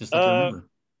 Just like to remember.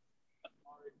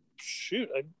 Shoot,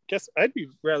 I guess I'd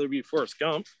rather be Forrest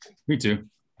Gump. Me too.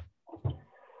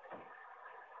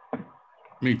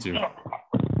 Me too.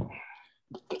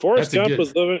 Forrest Gump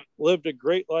lived a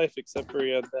great life, except for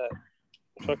he had that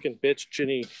fucking bitch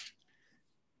Ginny.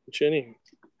 Ginny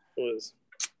was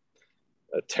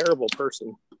a terrible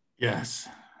person. Yes.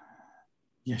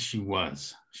 Yes, she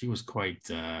was. She was quite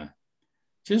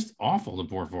just awful, the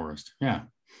poor Forrest. Yeah.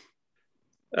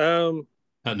 That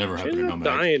never happened to nobody.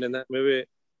 Dying in that movie.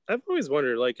 I've always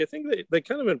wondered, like, I think they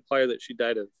kind of imply that she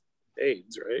died of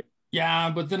AIDS, right? Yeah,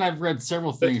 but then I've read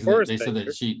several things that they said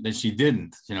that she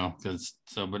didn't,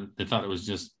 but they thought it was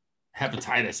just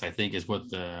hepatitis, I think, is what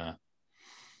the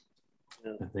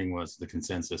thing was, the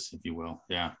consensus, if you will.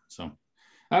 Yeah. So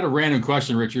I had a random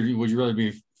question, Richard. Would you rather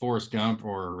be Forrest Gump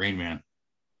or Rain Man?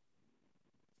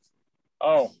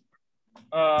 Oh,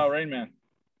 Rain Man.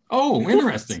 Oh,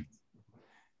 interesting.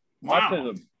 Wow.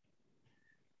 Autism.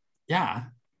 Yeah.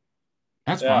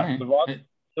 That's fine.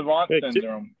 Savant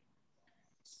syndrome.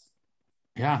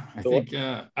 Yeah, I think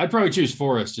I'd probably choose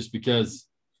Forrest just because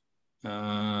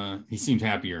he seemed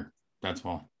happier. That's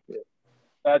all.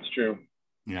 That's true.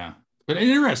 Yeah, but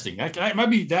interesting. That might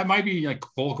be like a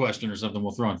poll question or something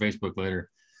we'll throw on Facebook later.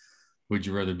 Would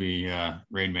you rather be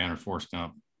Rain Man or Forrest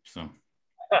Gump? So,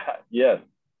 yes,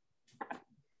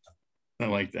 I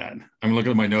like that. I'm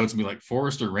looking at my notes and be like,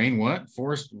 Forrest or Rain? What?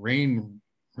 Forrest,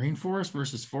 Rainforest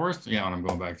versus Forest? Yeah, when I'm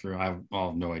going back through, I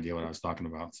have no idea what I was talking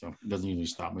about. So it doesn't usually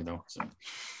stop me though. So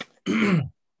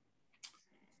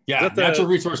yeah, natural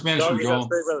resource management goal.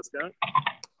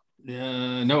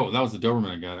 No, that was the Doberman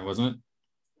that got it, wasn't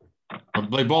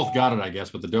it? They both got it, I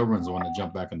guess, but the Doberman's the one that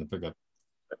jumped back in the pickup.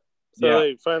 So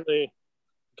they finally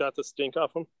got the stink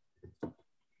off them?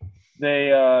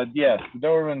 Yes, the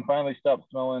Doberman finally stopped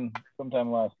smelling sometime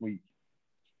last week.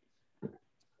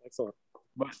 Excellent.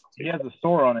 But he has a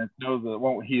sore on his nose that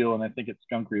won't heal, and I think it's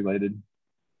skunk related.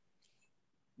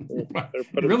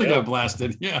 Really got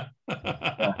blasted. Yeah.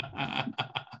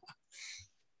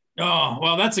 Oh,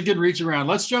 well, that's a good reach around.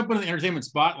 Let's jump into the entertainment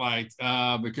spotlight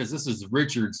because this is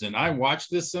Richard's, and I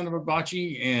watched this son of a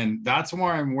bocce, and that's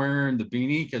why I'm wearing the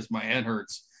beanie, because my head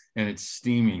hurts and it's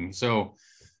steaming. So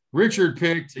Richard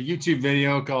picked a YouTube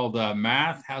video called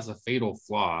Math Has a Fatal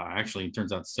Flaw. Actually, it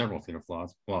turns out several fatal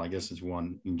flaws. Well, I guess it's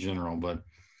one in general, but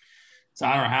so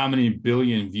I don't know how many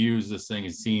billion views this thing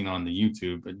is seen on the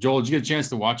YouTube. But Joel, did you get a chance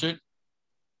to watch it?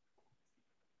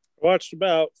 I watched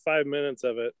about 5 minutes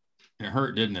of it. It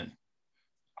hurt, didn't it?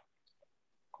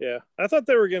 Yeah. I thought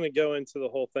they were going to go into the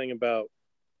whole thing about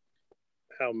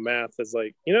how math is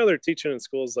like, they're teaching in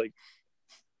schools like,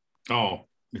 oh,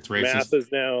 it's racist. Math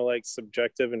is now like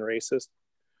subjective and racist.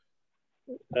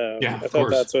 Yeah, I thought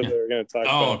that's what they were going to talk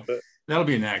about. But that'll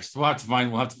be next. We'll have to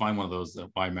find one of those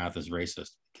why math is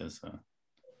racist, because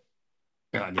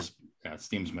it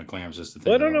steams my clams just to think.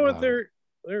 Well, I don't know what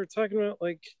they're talking about.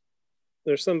 Like,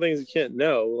 there's some things you can't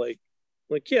know. Like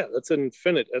yeah, that's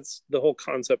infinite. That's the whole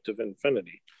concept of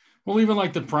infinity. Well, even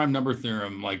like the prime number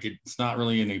theorem, like it's not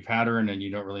really any pattern, and you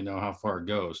don't really know how far it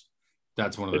goes.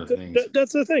 That's one of the things.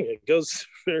 That's the thing. It goes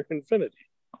for infinity.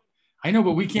 I know,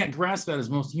 but we can't grasp that, as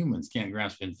most humans can't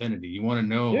grasp infinity. You want to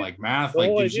know, like math,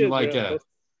 like gives you like that's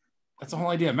the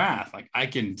whole idea of math. Like I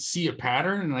can see a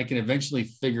pattern and I can eventually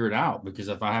figure it out, because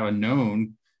if I have a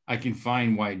known, I can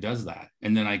find why it does that,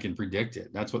 and then I can predict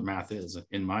it. That's what math is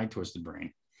in my twisted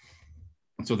brain.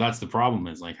 So that's the problem,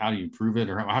 is like, how do you prove it,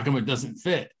 or how come it doesn't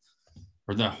fit?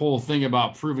 Or the whole thing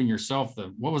about proving yourself,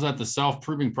 what was that, the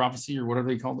self-proving prophecy, or whatever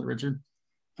they called it, Richard?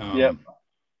 Yep.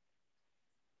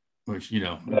 Which,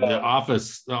 the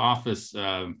office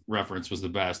reference was the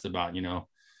best about,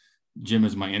 Jim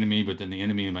is my enemy, but then the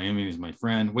enemy of my enemy is my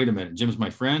friend. Wait a minute, Jim's my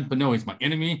friend, but no, he's my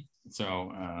enemy.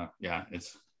 So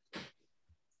it's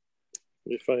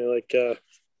funny, like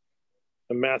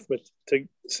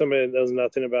somebody that knows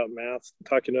nothing about math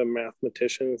talking to a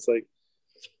mathematician. It's like,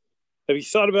 have you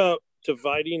thought about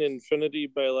dividing infinity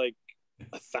by like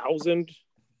 1,000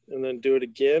 and then do it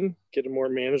again, get a more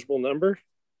manageable number?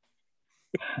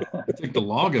 Take the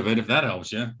log of it if that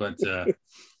helps you. But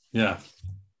yeah.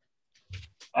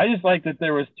 I just like that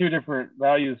there was two different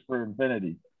values for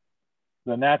infinity,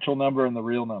 the natural number and the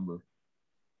real number.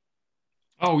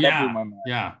 Oh, yeah.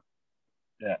 Yeah.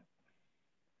 Yeah.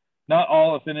 Not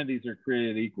all affinities are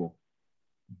created equal.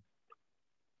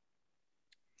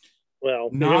 Well,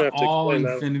 not all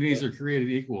infinities are created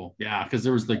equal. Yeah, because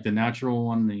there was like the natural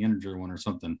one, the integer one, or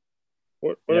something.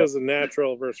 What is the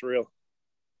natural versus real?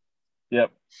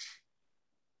 Yep.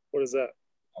 What is that?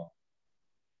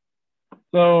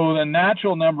 So the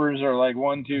natural numbers are like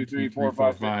 1, 2, 3, 4,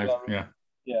 5, 6, 7. Yeah.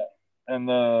 Yeah. And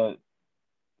the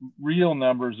real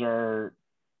numbers are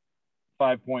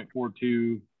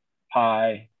 5.42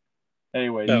 pi.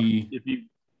 Anyway,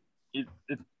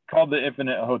 it's called the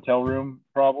infinite hotel room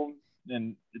problem,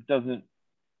 and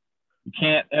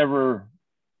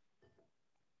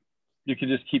you can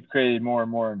just keep creating more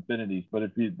and more infinities. But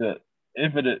if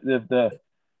the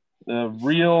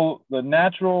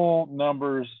natural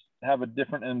numbers have a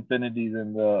different infinity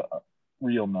than the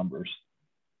real numbers.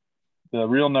 The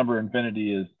real number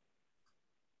infinity is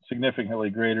significantly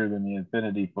greater than the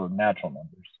infinity for natural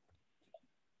numbers.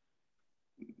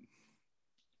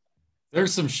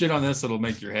 There's some shit on this that'll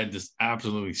make your head just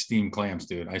absolutely steam clamps,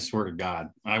 dude. I swear to God.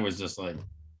 I was just like,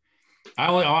 I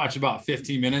only watched about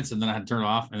 15 minutes and then I had to turn it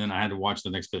off, and then I had to watch the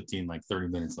next 15 like 30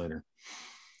 minutes later.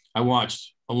 I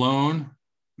watched Alone,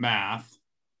 Math.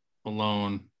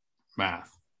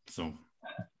 So,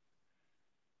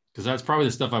 because that's probably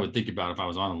the stuff I would think about if I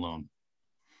was on Alone.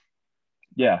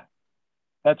 Yeah.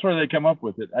 That's where they come up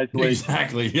with it. Isolation.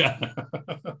 Exactly. Yeah.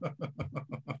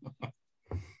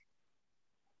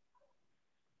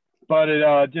 But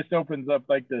it just opens up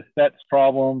like the sets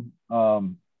problem.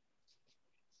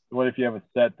 What if you have a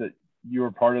set that you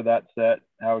were part of that set?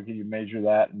 How can you measure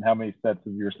that? And how many sets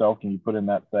of yourself can you put in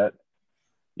that set?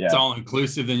 Yeah. It's all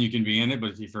inclusive, then you can be in it.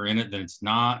 But if you're in it, then it's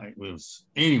not. It was,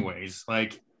 anyways,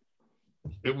 like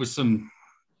it was some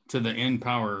to the end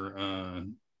power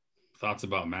thoughts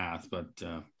about math, but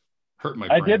hurt my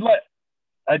brain.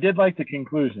 I did like the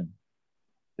conclusion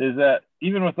is that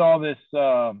even with all this,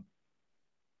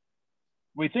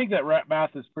 we think that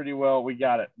math is pretty well, we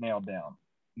got it nailed down.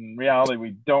 In reality, we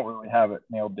don't really have it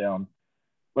nailed down,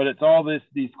 but it's all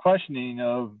these questioning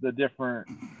of the different,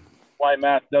 why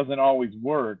math doesn't always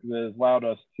work, that has allowed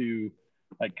us to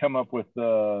like come up with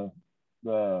the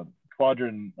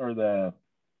quadrant, or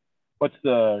what's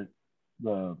the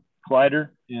collider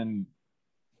in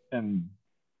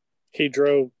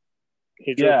Hadro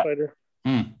collider.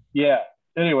 Yeah.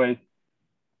 Anyways,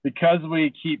 because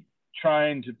we keep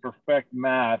trying to perfect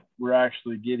math, we're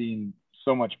actually getting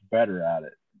so much better at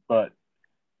it. But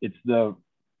it's the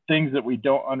things that we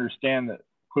don't understand that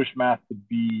push math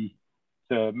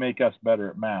to make us better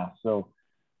at math. So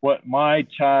what I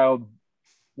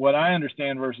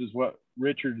understand versus what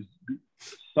Richard's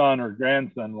son or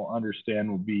grandson will understand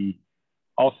will be,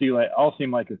 I'll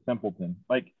seem like a simpleton.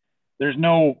 Like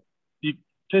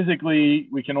physically,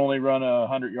 we can only run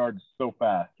 100 yards so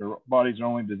fast. Our bodies are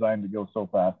only designed to go so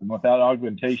fast. And without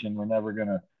augmentation, we're never going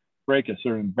to break a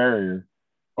certain barrier.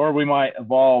 Or we might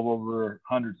evolve over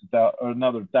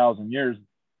another 1,000 years.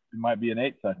 It might be an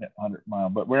 8-second 100-mile,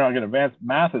 but we're not going to advance.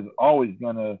 Math is always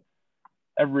going to,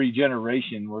 every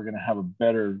generation, we're going to have a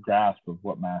better grasp of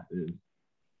what math is.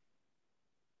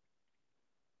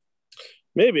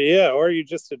 Maybe, yeah. Or you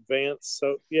just advance.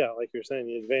 So, yeah, like you're saying,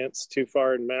 you advance too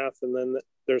far in math, and then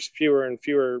there's fewer and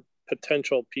fewer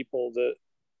potential people that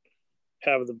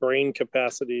have the brain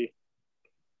capacity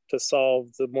to solve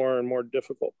the more and more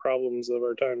difficult problems of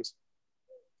our times.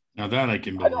 Now that I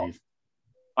can believe.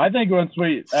 I think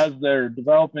as they're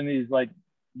developing these, like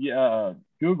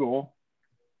Google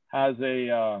has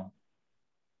a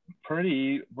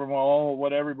pretty, from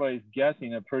what everybody's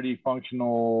guessing, a pretty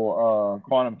functional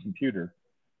quantum computer.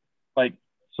 Like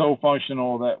so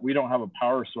functional that we don't have a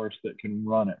power source that can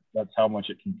run it. That's how much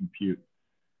it can compute.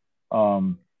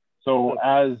 So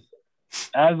as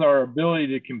our ability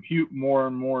to compute more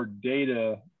and more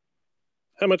data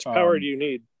How much power do you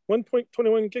need?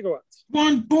 1.21 gigawatts.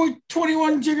 1.21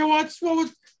 gigawatts. What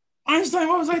was Einstein?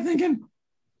 What was I thinking?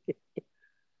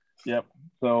 Yep.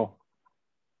 So,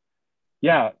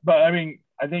 yeah, but I mean,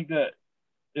 I think that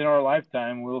in our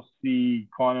lifetime, we'll see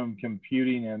quantum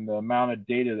computing and the amount of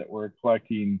data that we're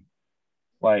collecting,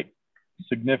 like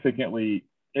significantly.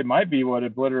 It might be what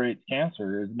obliterates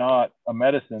cancer is not a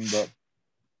medicine, but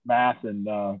math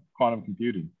and quantum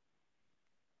computing.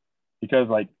 Because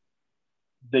like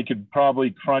they could probably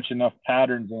crunch enough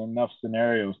patterns and enough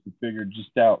scenarios to figure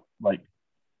just out, like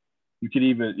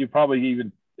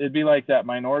it'd be like that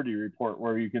Minority Report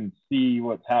where you can see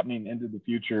what's happening into the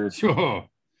future. Sure.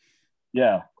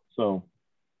 Yeah. So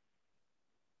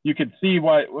you could see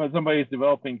why somebody's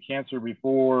developing cancer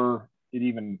before it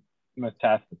even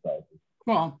metastasizes.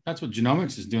 Well, that's what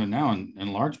genomics is doing now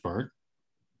in large part.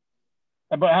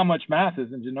 But how much math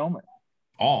is in genomics?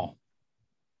 All.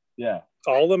 Yeah.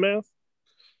 All the math?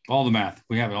 All the math.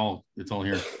 We have it all. It's all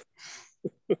here.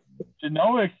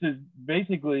 Genomics is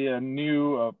basically a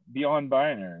new beyond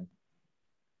binary.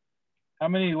 How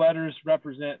many letters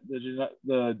represent is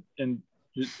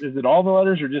it all the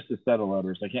letters or just a set of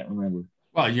letters? I can't remember.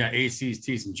 Well, yeah, A's, C's,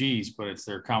 T's, and G's, but it's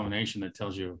their combination that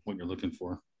tells you what you're looking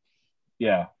for.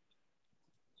 Yeah.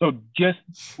 So just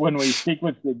when we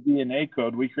sequence the DNA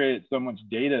code, we created so much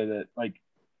data that, like,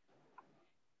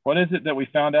 what is it that we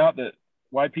found out that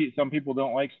why some people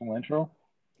don't like cilantro?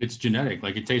 It's genetic.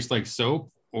 Like it tastes like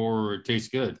soap or it tastes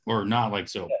good or not like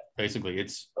soap. Basically,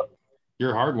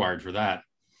 you're hardwired for that.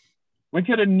 We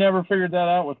could have never figured that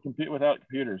out without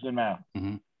computers and math.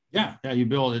 Mm-hmm. Yeah. You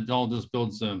build it. All just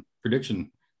builds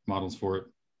prediction models for it.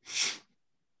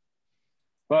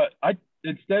 But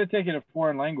instead of taking a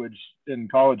foreign language in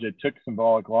college, I took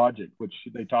symbolic logic, which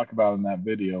they talk about in that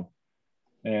video.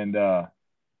 And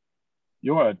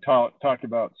you want to talk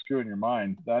about screwing your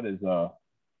mind. That's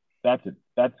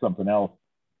something else.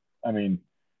 I mean,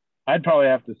 I'd probably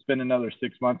have to spend another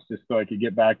 6 months just so I could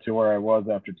get back to where I was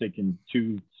after taking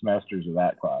 2 semesters of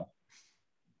that class.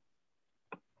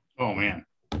 Oh, man.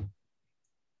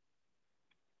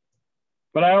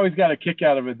 But I always got a kick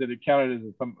out of it that it counted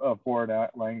as a foreign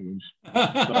language. So.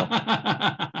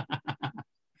 I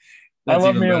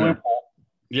love me a loophole.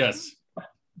 Yes.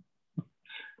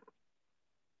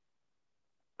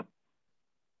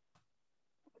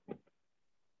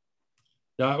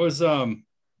 Yeah, it was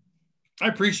I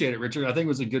appreciate it, Richard. I think it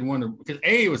was a good one because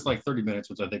A, it was like 30 minutes,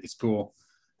 which I think is cool.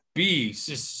 B, it's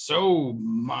just so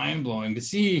mind-blowing to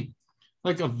see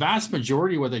like a vast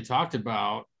majority of what they talked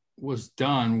about was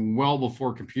done well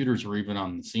before computers were even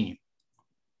on the scene.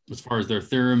 As far as their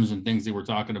theorems and things they were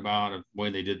talking about, the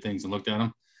way they did things and looked at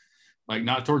them. Like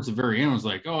not towards the very end, it was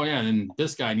like, oh yeah, then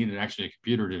this guy needed actually a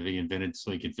computer to be invented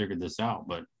so he could figure this out.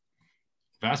 But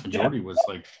vast majority was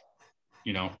like,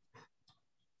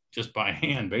 just by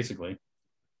hand, basically.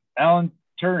 Alan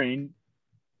Turing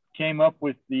came up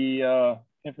with the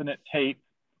infinite tape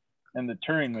and the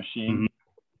Turing machine, mm-hmm.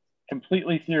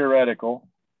 Completely theoretical.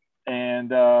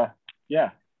 And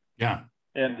yeah.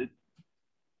 And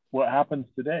what happens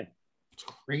today? It's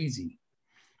crazy.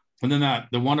 And then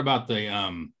the one about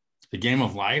the game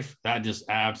of life, that just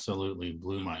absolutely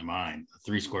blew my mind. The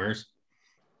 3 squares.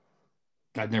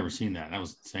 I'd never seen that. That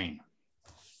was insane.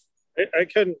 I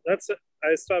couldn't.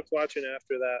 I stopped watching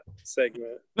after that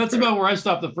segment. That's about where I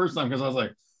stopped the first time because I was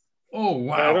like, "Oh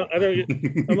wow!" I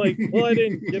don't. I'm like, well, I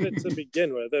didn't get it to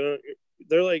begin with.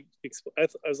 They're like, I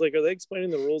was like, are they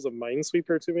explaining the rules of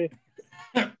Minesweeper to me?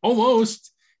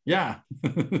 Almost, yeah.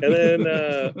 And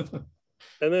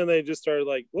then they just started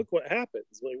like, look what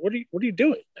happens. I'm like, what are you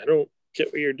doing? I don't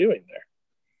get what you're doing there.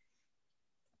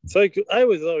 It's like I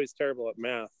was always terrible at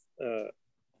math.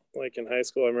 Like in high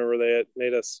school, I remember they had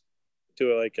made us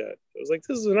do it was like,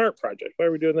 this is an art project. Why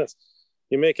are we doing this?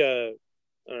 You make a,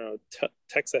 I don't know,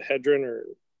 hexahedron or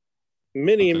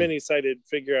many-sided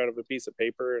figure out of a piece of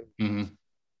paper, and mm-hmm.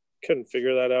 couldn't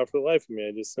figure that out for the life of me.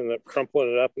 I just ended up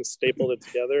crumpling it up and stapled it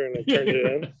together, and I turned it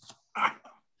in. I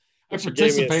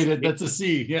participated. That's a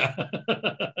C. Yeah.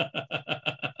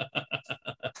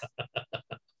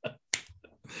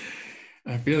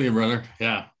 I feel you, brother.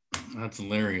 Yeah, that's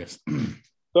hilarious.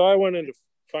 So I went into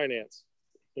finance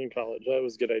in college. That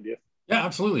was a good idea. Yeah,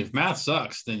 absolutely. If math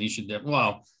sucks, then you should.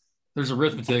 There's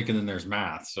arithmetic and then there's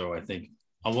math. So I think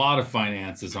a lot of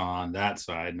finance is on that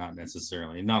side, not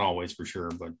necessarily, not always for sure,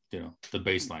 but the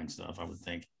baseline stuff, I would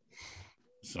think.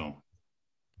 So,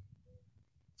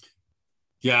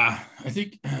 yeah, I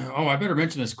think. I better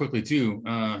mention this quickly too.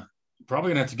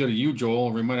 Probably gonna have to go to you, Joel,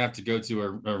 or we might have to go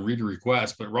to a reader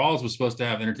request. But Rawls was supposed to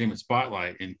have Entertainment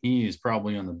Spotlight, and he is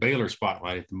probably on the Baylor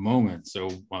Spotlight at the moment. So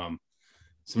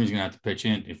somebody's gonna have to pitch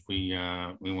in if we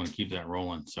want to keep that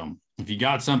rolling. So if you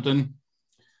got something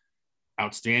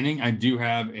outstanding, I do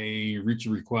have a reach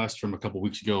request from a couple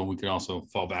weeks ago we could also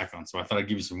fall back on. So I thought I'd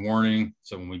give you some warning,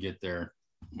 so when we get there,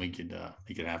 we could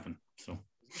make it happen. So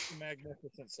is this the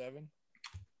Magnificent Seven?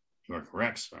 You are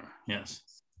correct, sir. Yes.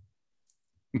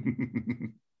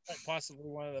 Possibly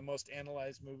one of the most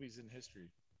analyzed movies in history.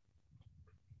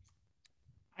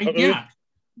 Yeah.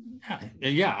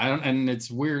 And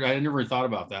it's weird. I never thought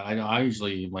about that. I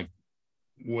usually like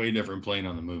way different plane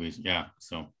on the movies. Yeah.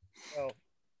 So. Well, it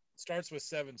starts with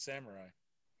Seven Samurai.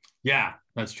 Yeah,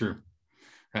 that's true.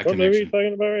 What movie are you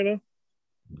talking about right now?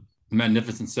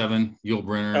 Magnificent Seven, Yul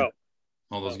Brynner,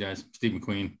 all those guys, Steve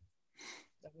McQueen.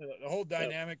 The whole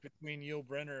dynamic between Yul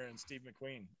Brynner and Steve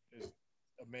McQueen is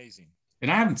amazing.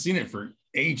 And I haven't seen it for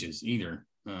ages either.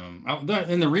 And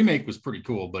the remake was pretty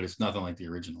cool, but it's nothing like the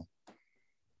original.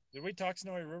 Did we talk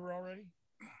Snowy River already?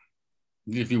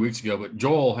 A few weeks ago, but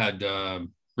Joel had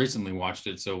recently watched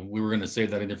it, so we were going to save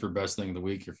that either for best thing of the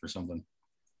week or for something.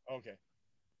 Okay.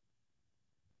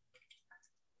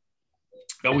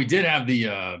 But we did have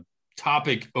the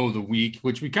topic of the week,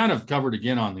 which we kind of covered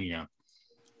again on the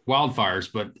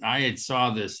wildfires, but I had saw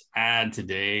this ad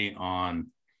today on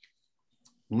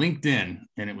LinkedIn,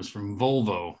 and it was from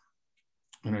Volvo,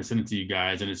 and I sent it to you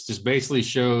guys, and it's just basically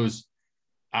shows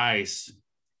ice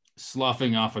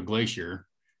sloughing off a glacier,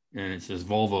 and it says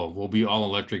Volvo will be all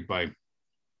electric by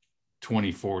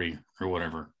 2040 or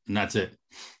whatever, and that's it.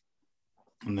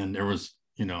 And then there was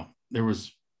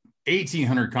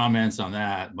 1,800 comments on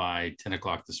that by 10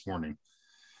 o'clock this morning,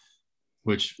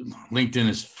 which LinkedIn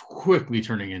is quickly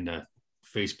turning into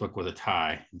Facebook with a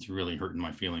tie. It's really hurting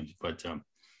my feelings. But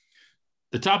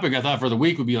the topic I thought for the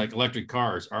week would be like electric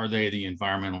cars. Are they the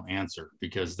environmental answer?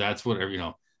 Because that's what,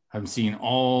 I'm seeing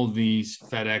all these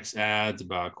FedEx ads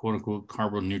about quote unquote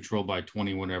carbon neutral by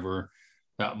 20, whatever.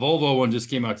 That Volvo one just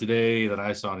came out today that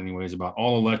I saw it anyways about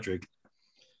all electric.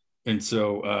 And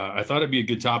so I thought it'd be a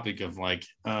good topic of like,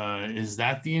 is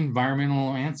that the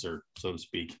environmental answer, so to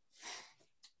speak?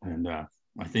 And I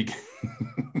think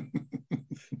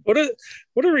what a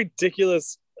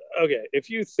ridiculous. Okay, if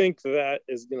you think that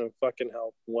is gonna fucking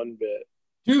help one bit,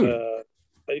 dude,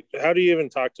 how do you even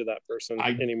talk to that person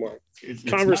anymore? It's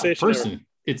conversation. Not person.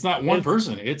 It's not one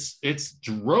person. It's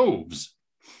droves.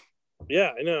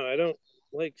 Yeah, I know. I don't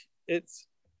like it.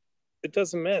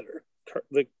 Doesn't matter.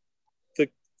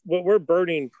 What we're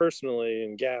burning personally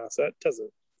in gas, that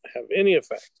doesn't have any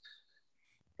effect,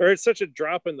 or it's such a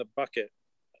drop in the bucket.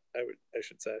 I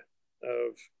should say,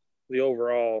 of the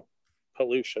overall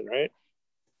pollution, right?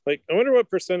 Like, I wonder what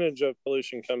percentage of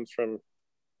pollution comes from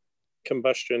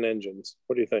combustion engines.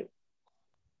 What do you think?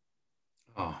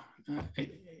 Oh,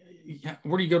 yeah.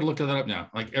 Where do you go to look that up now?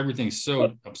 Like, everything's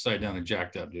so upside down and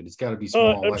jacked up, dude. It's got to be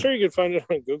small. I'm sure you could find it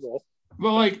on Google.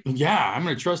 Well, like, yeah, I'm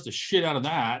going to trust the shit out of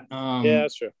that. Yeah,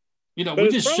 that's true. But we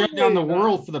just shut down the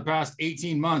world for the past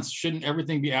 18 months. Shouldn't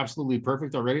everything be absolutely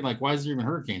perfect already? Like, why is there even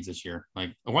hurricanes this year?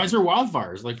 Like, why is there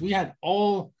wildfires? Like, we had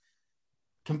all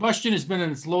combustion has been at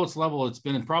its lowest level. It's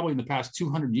been probably in the past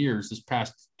 200 years, this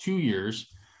past 2 years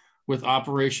with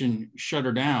Operation Shut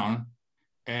Her Down.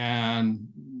 And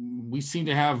we seem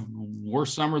to have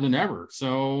worse summer than ever.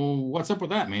 So what's up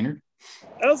with that, Maynard?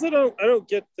 I also don't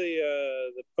get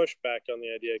the pushback on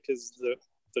the idea, because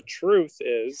the truth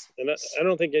is, and I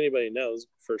don't think anybody knows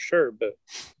for sure, but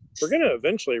we're going to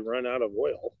eventually run out of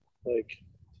oil. Like,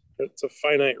 it's a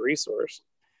finite resource.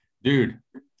 Dude,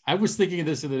 I was thinking of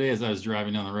this the other day as I was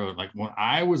driving down the road. Like, when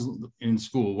I was in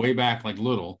school way back, like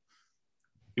little,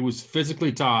 it was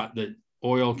physically taught that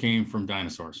oil came from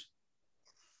dinosaurs.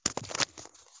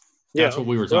 That's what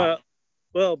we were taught.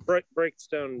 Well, breaks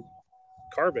down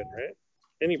carbon, right?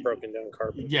 Any broken down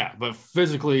carbon. Yeah, but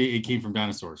physically it came from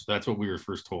dinosaurs. That's what we were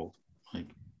first told. Like,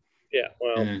 yeah,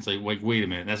 well, and it's like, wait a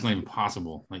minute, that's not even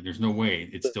possible. Like, there's no way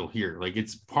it's still here. Like,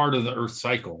 it's part of the Earth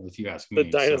cycle, if you ask me.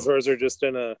 The dinosaurs are just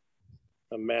in a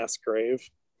mass grave.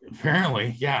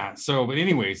 Apparently, yeah. So, but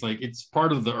anyways, like, it's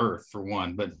part of the Earth for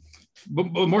one. But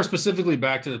more specifically,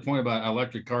 back to the point about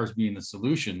electric cars being the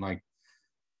solution. Like,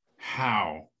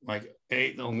 how? Like,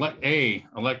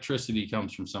 electricity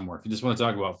comes from somewhere. If you just want to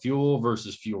talk about fuel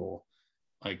versus fuel,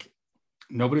 like,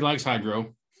 nobody likes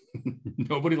hydro.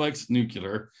 Nobody likes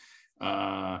nuclear.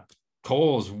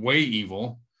 Coal is way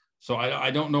evil. So I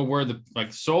don't know where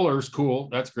solar is cool.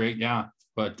 That's great. Yeah.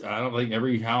 But I don't think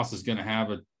every house is going to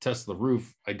have a Tesla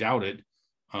roof. I doubt it.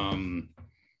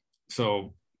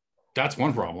 So that's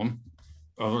one problem.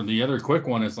 The other quick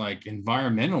one is like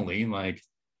environmentally, like,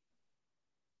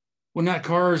 when that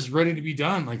car is ready to be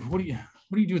done, like,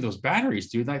 what do you do with those batteries,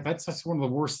 dude? That's one of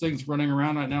the worst things running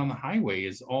around right now on the highway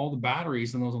is all the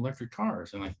batteries in those electric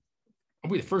cars. And like, I'll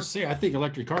be the first to say, I think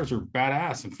electric cars are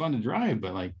badass and fun to drive,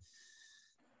 but like,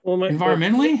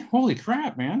 environmentally, holy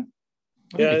crap, man.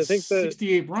 I think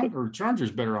 68 Bronco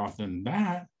Charger's better off than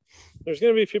that. There's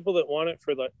going to be people that want it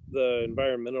for the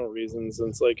environmental reasons. And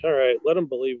it's like, all right, let them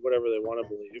believe whatever they want to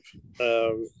believe.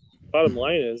 Bottom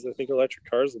line is, I think electric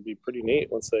cars will be pretty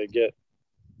neat once they get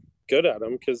good at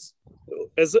them. Because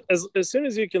as soon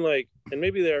as you can, like, and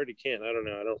maybe they already can. I don't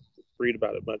know. I don't read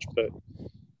about it much, but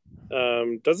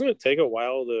doesn't it take a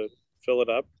while to fill it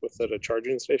up at a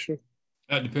charging station?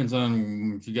 That depends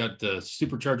on if you got the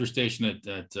supercharger station at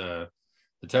the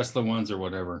Tesla ones or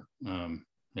whatever.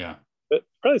 Yeah. It'd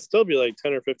probably still be like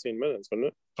 10 or 15 minutes, wouldn't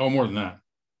it? Oh, more than that.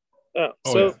 Yeah.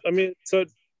 I mean,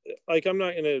 like, I'm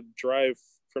not going to drive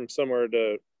from somewhere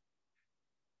to,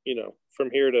 from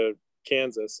here to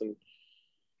Kansas. And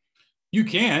you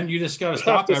just got to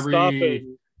stop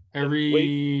every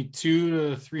 200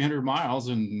 to 300 miles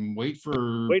and wait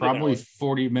probably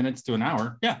 40 minutes to an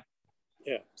hour. Yeah.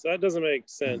 Yeah. So that doesn't make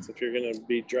sense if you're going to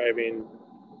be driving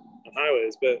on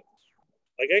highways, but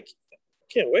like, I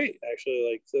can't wait,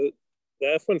 actually. Like,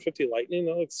 the F-150 Lightning,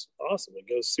 that looks awesome. It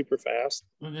goes super fast.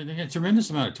 They get a tremendous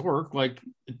amount of torque. Like,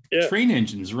 train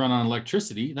engines run on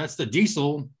electricity. That's the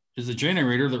diesel is the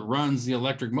generator that runs the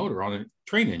electric motor on a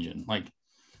train engine. Like,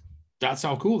 that's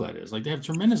how cool that is. Like, they have a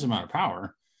tremendous amount of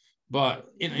power. But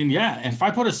and if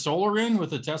I put a solar in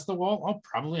with a Tesla wall, I'll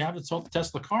probably have a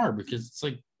Tesla car because it's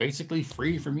like basically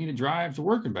free for me to drive to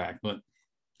work and back. But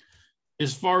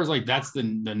as far as like that's the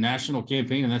national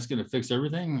campaign and that's going to fix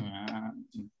everything,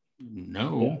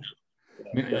 no.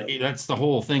 I mean, that's the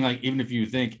whole thing. Like, even if you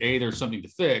think A, there's something to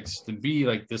fix, then B,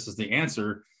 like, this is the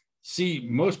answer. C,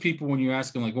 most people, when you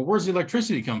ask them, like, well, where's the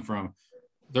electricity come from?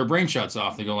 Their brain shuts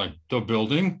off. They go like, the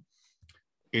building.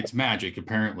 It's magic,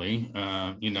 apparently.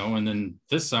 And then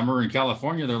this summer in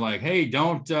California, they're like, hey,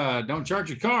 don't charge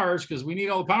your cars because we need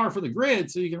all the power for the grid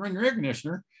so you can run your air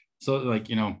conditioner. So, like,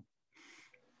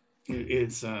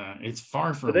 it's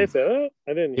far from. Did they say that?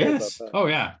 I didn't hear about that. Oh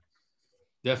yeah,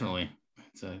 definitely.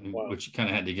 Wow. Which you kind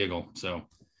of had to giggle. So,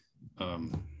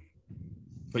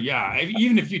 but yeah,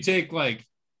 even if you take like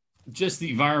just the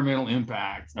environmental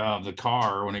impact of the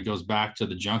car when it goes back to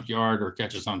the junkyard or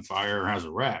catches on fire or has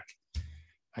a wreck,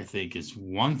 I think is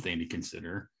one thing to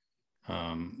consider.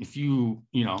 If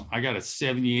I got a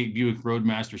 78 Buick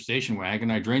Roadmaster station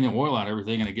wagon, I drain the oil out of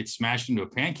everything and it gets smashed into a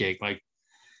pancake. Like,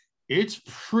 it's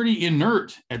pretty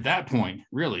inert at that point,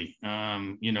 really.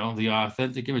 The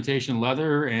authentic imitation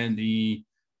leather and the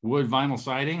wood vinyl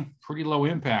siding, pretty low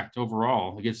impact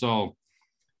overall. It gets all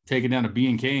taken down to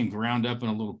B&K and ground up in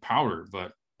a little powder.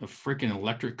 But a freaking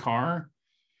electric car,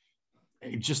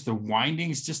 just the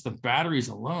windings, just the batteries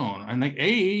alone. And like,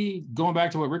 going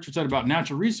back to what Richard said about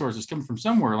natural resources coming from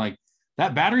somewhere, like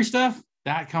that battery stuff,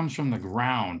 that comes from the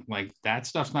ground. Like, that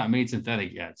stuff's not made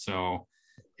synthetic yet. So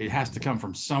it has to come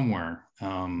from somewhere.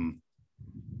 And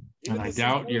I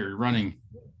doubt you're running.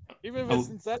 Even if it's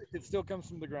synthetic, it still comes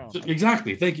from the ground.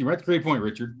 Exactly. Thank you. That's a great point,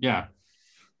 Richard. Yeah.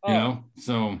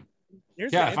 So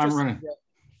if I'm running.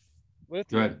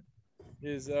 Go ahead.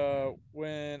 Is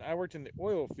when I worked in the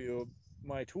oil field,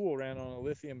 my tool ran on a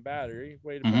lithium battery,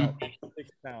 weighed about 6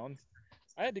 pounds.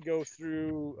 I had to go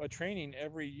through a training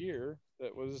every year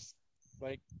that was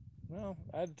like,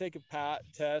 I had to take a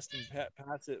test and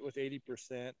pass it with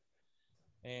 80%.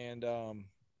 And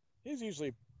it was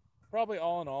usually probably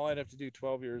all in all, I'd have to do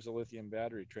 12 years of lithium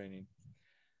battery training.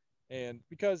 And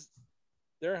because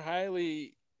they're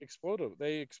highly explosive,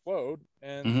 they explode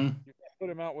and you can't put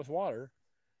them out with water.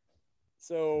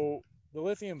 So the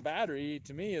lithium battery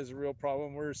to me is a real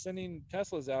problem. We're sending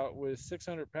Teslas out with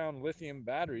 600-pound lithium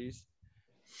batteries.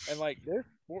 And like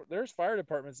there's fire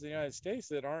departments in the United States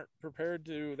that aren't prepared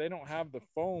they don't have the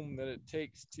foam that it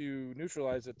takes to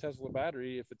neutralize a Tesla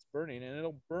battery if it's burning, and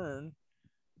it'll burn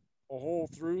a hole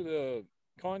through the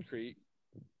concrete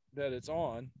that it's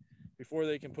on before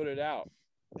they can put it out.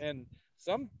 And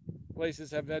some places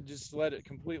have had just let it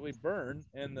completely burn,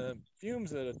 and the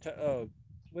fumes that a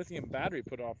lithium battery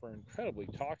put off are incredibly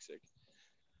toxic.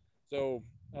 So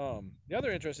the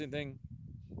other interesting thing,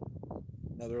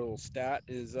 another little stat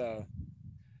is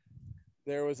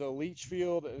there was a leach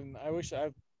field, and I'll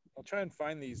try and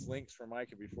find these links for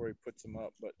Micah before he puts them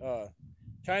up, but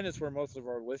China's where most of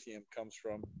our lithium comes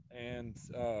from, and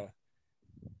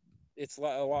it's a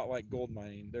lot like gold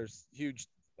mining. There's huge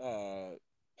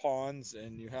ponds,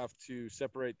 and you have to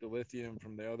separate the lithium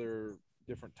from the other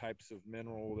different types of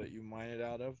mineral that you mine it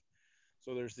out of.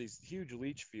 So there's these huge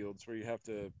leach fields where you have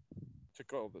to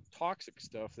took all the toxic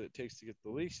stuff that it takes to get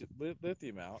the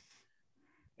lithium out.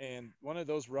 And one of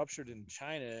those ruptured in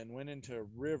China and went into a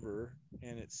river,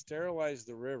 and it sterilized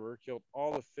the river, killed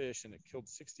all the fish, and it killed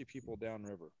 60 people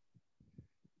downriver.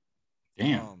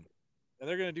 Damn. And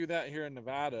they're going to do that here in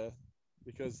Nevada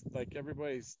because, like,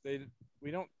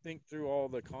 we don't think through all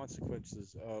the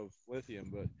consequences of lithium,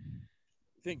 but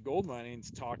I think gold mining is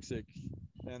toxic,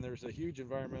 and there's a huge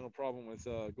environmental problem with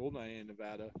gold mining in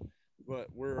Nevada. But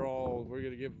we're going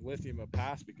to give lithium a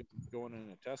pass because it's going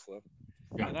in a Tesla.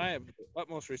 Yeah. And I have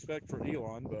utmost respect for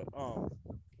Elon, but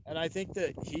and I think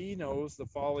that he knows the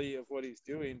folly of what he's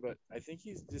doing, but I think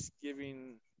he's just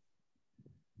meeting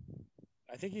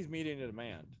a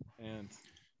demand, and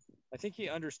I think he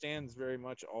understands very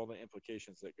much all the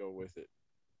implications that go with it.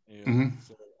 And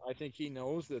so I think he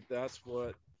knows that that's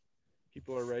what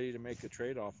people are ready to make a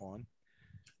trade-off on.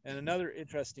 And another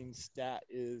interesting stat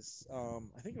is,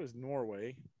 I think it was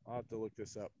Norway. I'll have to look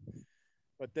this up.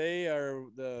 But they are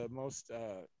the most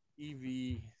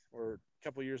EV, or a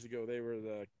couple of years ago, they were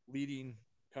the leading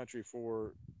country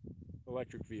for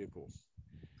electric vehicles.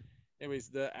 Anyways,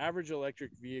 the average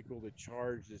electric vehicle to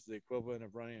charge is the equivalent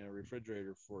of running a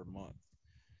refrigerator for a month.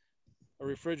 A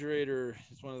refrigerator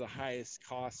is one of the highest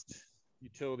cost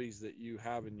utilities that you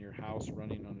have in your house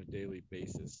running on a daily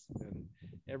basis. And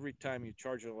every time you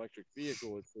charge an electric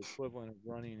vehicle, it's the equivalent of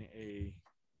running a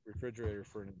refrigerator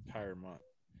for an entire month.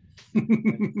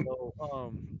 And so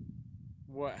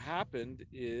what happened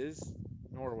is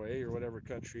Norway, or whatever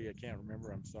country, I can't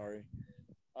remember, I'm sorry,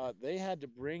 they had to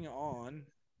bring on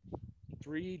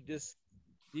 3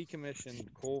 decommissioned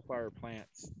coal-fired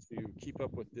plants to keep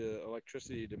up with the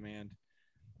electricity demand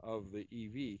of the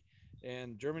EV.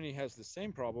 And Germany has the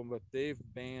same problem, but they've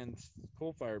banned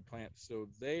coal-fired plants, so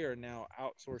they are now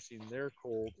outsourcing their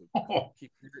coal to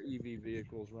keep their EV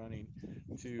vehicles running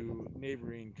to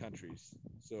neighboring countries,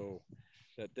 so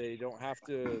that they don't have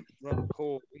to run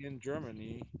coal in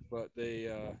Germany, but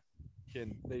they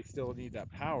still need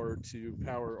that power to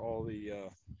power all the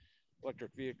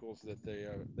electric vehicles that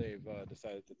they've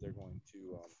decided that they're going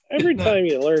to. Every time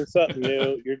you learn something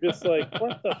new, you're just like,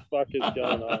 what the fuck is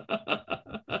going on?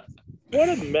 What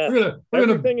a mess. We're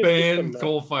gonna ban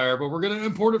coal fire, but we're gonna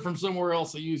import it from somewhere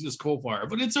else that uses coal fire.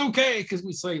 But it's okay because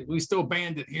we still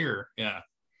banned it here. Yeah.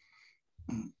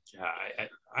 Yeah,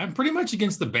 I'm pretty much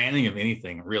against the banning of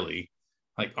anything, really.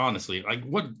 Like, honestly, like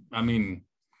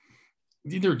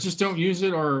either just don't use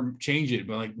it or change it.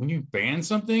 But like when you ban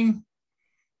something,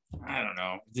 I don't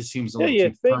know. It just seems a little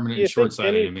too permanent and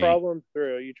short-sighted to me. Problem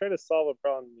through. You try to solve a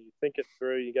problem, you think it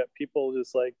through. You get people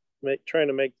just like trying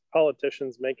to make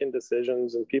politicians making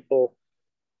decisions, and people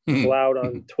loud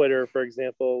on Twitter, for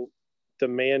example,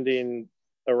 demanding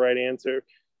a right answer.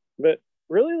 But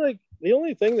really, like, the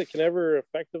only thing that can ever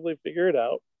effectively figure it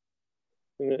out,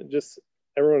 and it just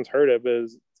everyone's heard it,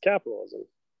 is capitalism.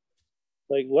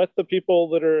 Like, let the people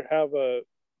that have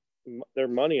their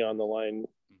money on the line,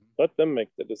 let them make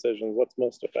the decisions. What's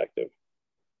most effective?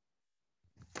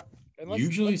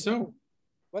 Usually so.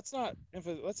 Let's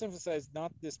emphasize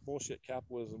not this bullshit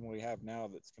capitalism we have now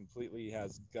that's completely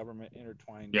has government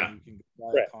intertwined. Yeah. You can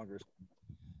buy Congress,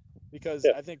 because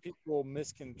I think people will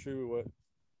misconstrue what,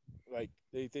 like,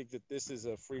 they think that this is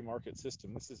a free market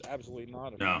system. This is absolutely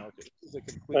not a free market. This is a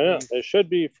completely. It should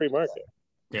be free market.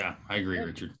 Yeah, I agree,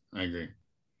 Richard. I agree.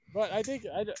 But I think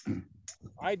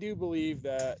I do believe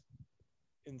that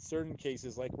in certain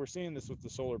cases, like we're seeing this with the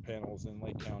solar panels in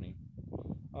Lake County,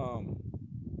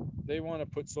 they want to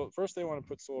put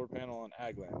solar panel on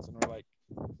ag lands, and we're like,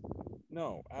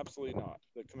 no, absolutely not.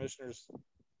 The commissioners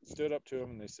stood up to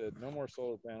them and they said no more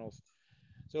solar panels.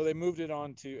 So they moved it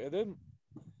on to, and then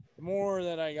the more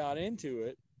that I got into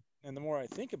it and the more I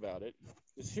think about it,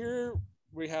 is here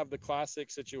we have the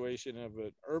classic situation of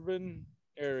an urban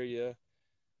area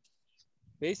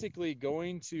basically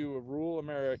going to rural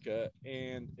America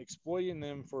and exploiting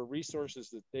them for resources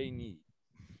that they need.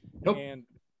 Yep. And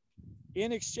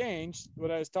in exchange,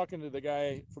 when I was talking to the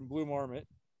guy from Blue Marmot,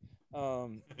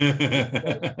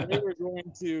 they were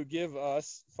going to give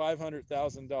us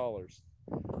 $500,000.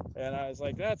 And I was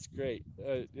like, that's great.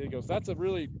 He goes, that's a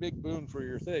really big boon for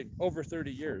your thing over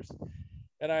 30 years.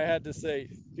 And I had to say,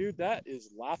 dude, that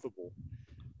is laughable.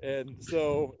 And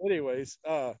so anyways,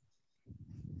 and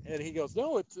he goes,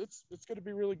 no, it's going to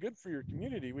be really good for your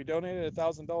community. We donated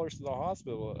 $1,000 to the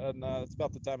hospital. And it's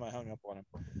about the time I hung up on him.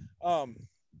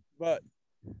 But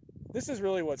this is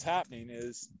really what's happening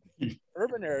is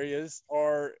urban areas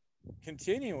are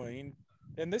continuing.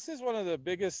 And this is one of the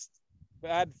biggest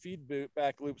bad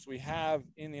feedback loops we have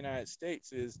in the United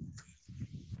States is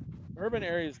urban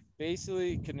areas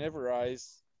basically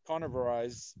carnivorize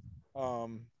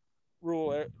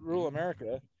rural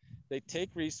America, they take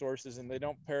resources and they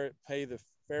don't pay the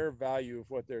fair value of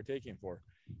what they're taking for.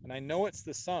 And I know it's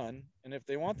the sun, and if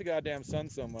they want the goddamn sun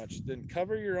so much, then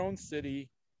cover your own city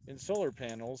in solar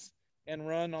panels and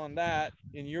run on that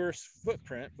in your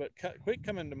footprint, but quit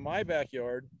coming to my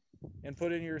backyard and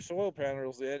put in your solar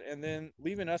panels in and then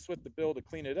leaving us with the bill to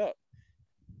clean it up.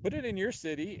 Put it in your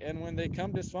city, and when they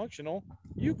come dysfunctional,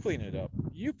 you clean it up,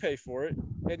 you pay for it,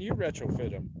 and you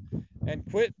retrofit them. And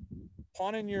quit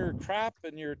pawning your crap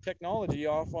and your technology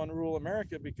off on rural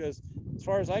America, because as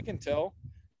far as I can tell,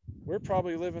 we're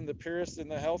probably living the purest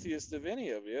and the healthiest of any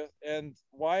of you. And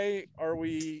why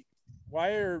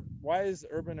is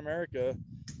urban America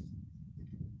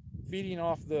feeding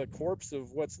off the corpse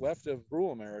of what's left of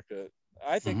rural America?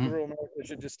 I think the rural America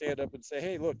should just stand up and say,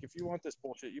 hey, look, if you want this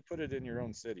bullshit, you put it in your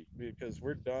own city, because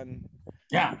we're done.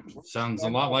 Yeah, sounds a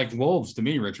lot like wolves to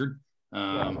me, Richard.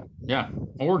 Yeah,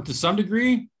 or to some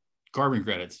degree, carbon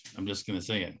credits. I'm just going to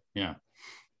say it. Yeah.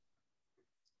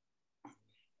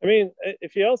 I mean,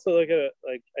 if you also look at it,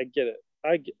 like, I get it.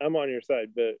 I'm on your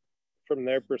side, but from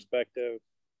their perspective,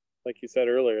 like you said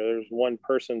earlier, there's one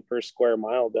person per square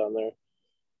mile down there,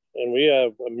 and we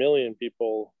have 1 million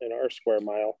people in our square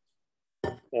mile.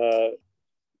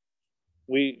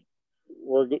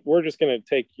 We're just going to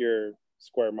take your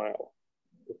square mile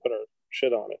and put our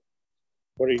shit on it.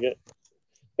 What are you getting?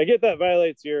 I get that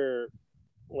violates your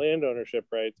land ownership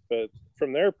rights, but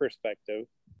from their perspective,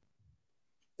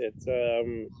 it's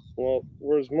well,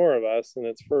 there's more of us, and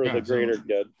it's for the greater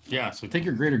good. Yeah, so take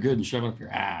your greater good and shove it up your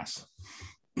ass.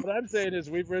 What I'm saying is,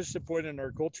 we've reached a point in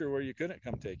our culture where you couldn't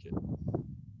come take it.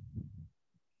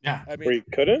 Yeah, I mean, we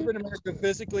couldn't. Urban America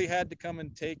physically had to come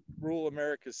and take rural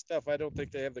America's stuff. I don't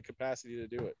think they have the capacity to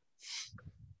do it.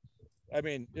 I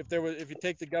mean, if you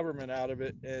take the government out of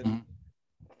it, and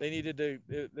they needed to,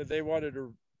 they wanted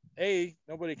to,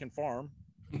 nobody can farm.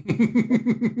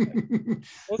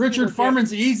 Richard,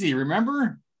 farming's easy,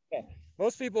 remember? Yeah.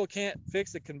 Most people can't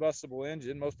fix a combustible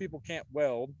engine. Most people can't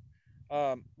weld.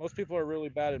 Most people are really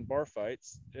bad in bar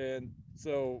fights, and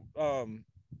so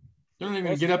they don't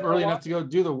even get up early enough to go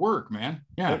do the work, man.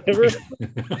 Yeah. What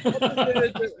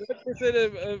percent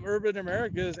of urban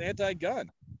America is anti-gun?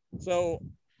 So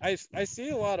I see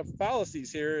a lot of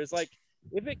fallacies here. It's like,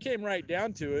 if it came right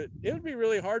down to it, it would be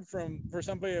really hard for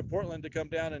somebody in Portland to come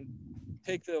down and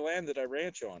take the land that I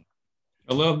ranch on.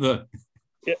 I love the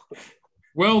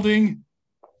welding,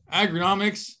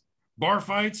 agronomics, bar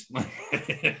fights. I've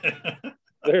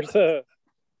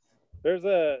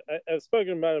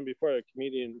spoken about him before. A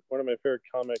comedian, one of my favorite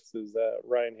comics is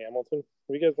Ryan Hamilton.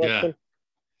 Have you guys watched him?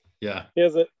 Yeah. He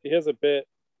has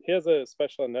a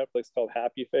special on Netflix called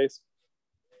Happy Face.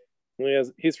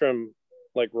 And he's from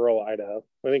like rural Idaho.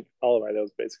 I think all of Idaho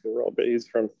is basically rural, but he's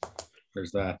from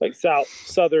like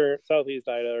southeast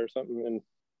Idaho or something. And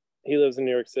he lives in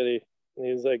New York City. And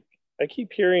he's like, I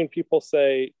keep hearing people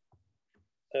say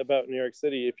about New York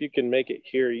City, if you can make it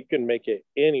here, you can make it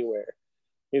anywhere.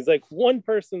 He's like, one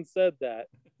person said that,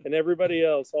 and everybody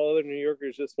else, all other New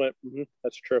Yorkers, just went,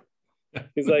 that's true.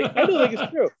 He's like, I don't think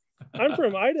it's true. I'm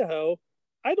from Idaho.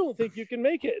 I don't think you can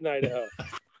make it in Idaho.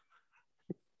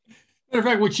 Matter of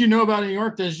fact, what you know about New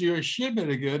York does you a shit bit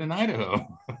of good in Idaho.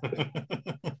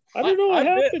 I don't know what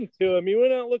happened to him. He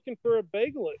went out looking for a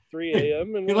bagel at 3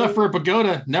 a.m. and he left for a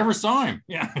pagoda, never saw him.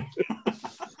 Yeah.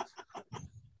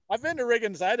 I've been to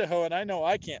Riggins, Idaho, and I know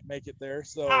I can't make it there.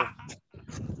 So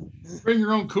bring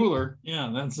your own cooler.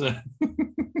 Yeah,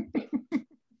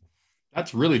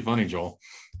 that's really funny, Joel.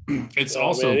 It's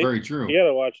also very true. You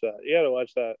gotta watch that. You gotta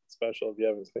watch that special if you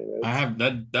haven't seen it. I have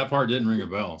that part didn't ring a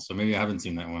bell, so maybe I haven't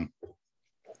seen that one.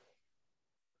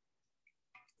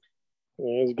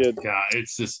 It was good. Yeah,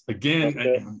 it's just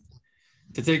again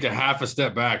to take a half a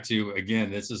step back to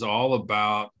again, this is all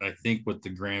about, I think, what the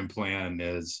grand plan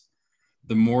is.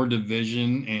 The more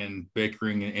division and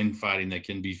bickering and infighting that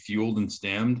can be fueled and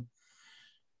stemmed,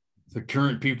 the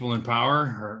current people in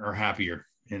power are happier.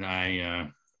 And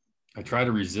I try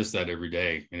to resist that every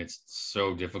day, and it's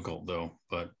so difficult though.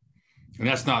 And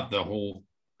that's not the whole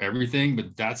everything,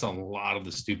 but that's a lot of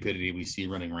the stupidity we see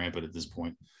running rampant at this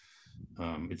point.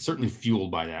 It's certainly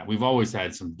fueled by that. We've always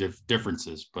had some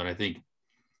differences, but I think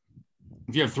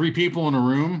if you have 3 people in a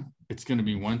room, it's going to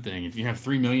be one thing. If you have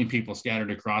 3 million people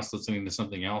scattered across listening to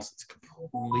something else, it's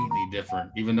completely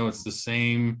different, even though it's the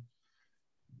same.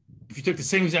 If you took the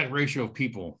same exact ratio of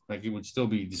people, like, it would still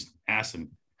be just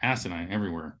asinine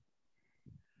everywhere.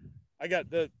 I got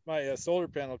my solar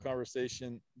panel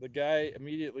conversation. The guy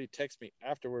immediately texts me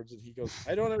afterwards, and he goes,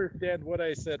 I don't understand what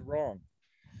I said wrong.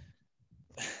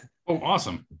 Oh,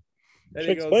 awesome. And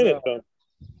he goes,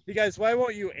 guys, why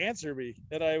won't you answer me?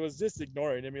 And I was just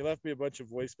ignoring him. He left me a bunch of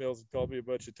voicemails and called me a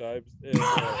bunch of times. And,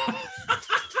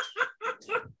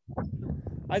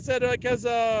 I said, because,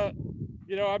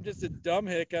 I'm just a dumb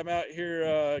hick. I'm out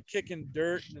here kicking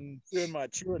dirt and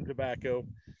chewing tobacco,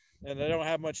 and I don't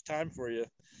have much time for you.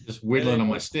 Just whittling on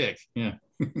my stick. Yeah.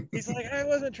 He's like, I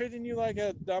wasn't treating you like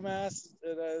a dumbass.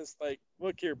 And I was like,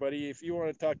 look here, buddy, if you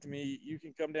want to talk to me, you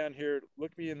can come down here,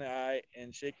 look me in the eye,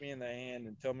 and shake me in the hand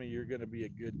and tell me you're going to be a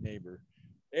good neighbor.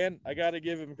 And I got to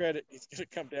give him credit. He's going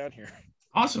to come down here.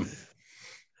 Awesome.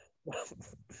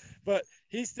 But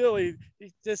he texted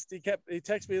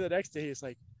me the next day. He's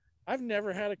like, I've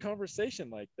never had a conversation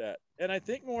like that. And I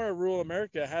think more of rural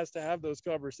America has to have those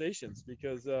conversations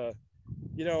because,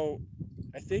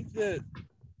 I think that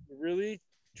we're really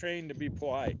trained to be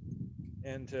polite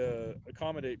and to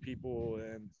accommodate people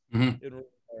and in rural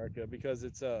America because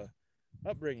it's a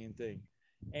upbringing thing.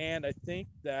 And I think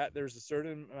that there's a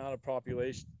certain amount of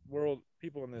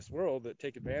people in this world that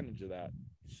take advantage of that.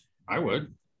 I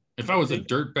would. If I was a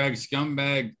dirtbag,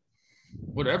 scumbag,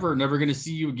 whatever, never going to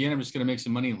see you again, I'm just going to make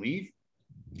some money and leave.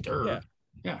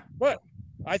 Yeah. But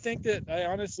I think that I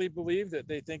honestly believe that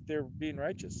they think they're being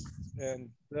righteous. And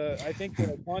I think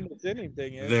the condescending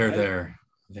thing is they're there.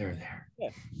 Yeah.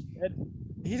 And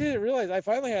he didn't realize. I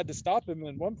finally had to stop him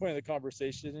at one point of the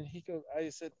conversation, and he goes, I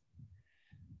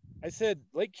said,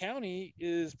 Lake County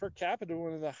is per capita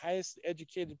one of the highest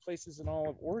educated places in all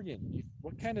of Oregon.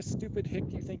 What kind of stupid hick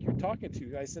do you think you're talking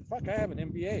to? I said, fuck, I have an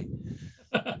MBA.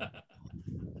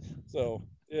 So,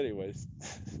 anyways.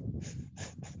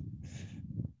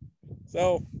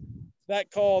 So, that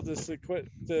call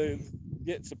to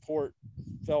get support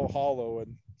fell hollow.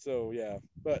 And so, yeah.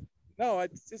 But, no,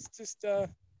 it's just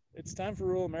it's time for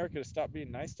rural America to stop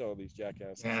being nice to all these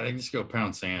jackasses. Yeah, they can just go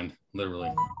pound sand,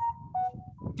 literally.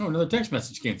 Oh, another text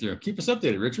message came through. Keep us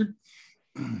updated, Richard.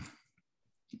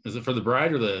 Is it for the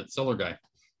bride or the seller guy?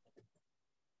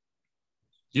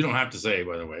 You don't have to say,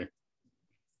 by the way.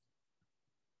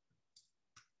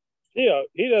 Yeah,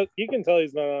 he does. You can tell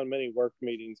he's not on many work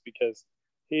meetings because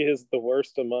he is the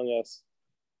worst among us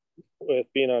with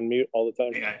being on mute all the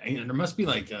time. Yeah, there must be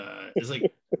it's like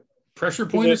pressure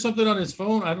point or something on his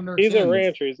phone. I don't know. He's a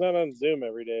rancher. He's not on Zoom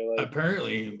every day.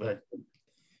 Apparently, but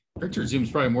Richard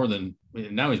Zoom's probably more than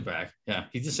now. He's back. Yeah,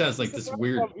 he just has like this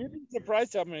weird. You'd be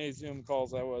surprised how many Zoom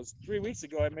calls I was. 3 weeks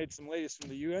ago, I made some ladies from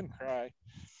the UN cry.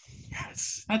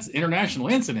 Yes, that's international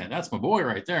incident. That's my boy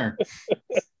right there.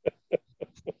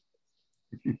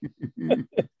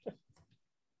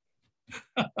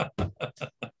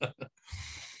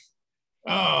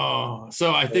 Oh,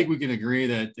 so I think we can agree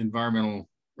that environmental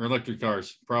or electric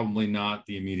cars probably not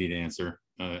the immediate answer,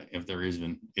 if there is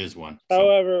one.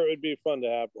 However, it would be fun to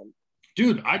have one.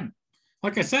 Dude,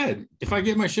 like I said, if I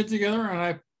get my shit together and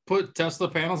I put Tesla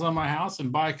panels on my house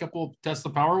and buy a couple of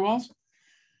Tesla Powerwalls,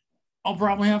 I'll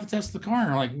probably have a Tesla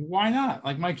car. Like, why not?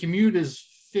 Like, my commute is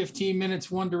 15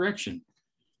 minutes one direction.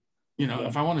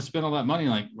 If I want to spend all that money,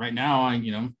 like right now,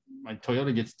 my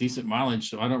Toyota gets decent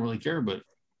mileage, so I don't really care. But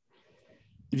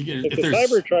if the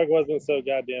Cybertruck wasn't so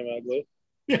goddamn ugly.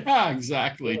 Yeah,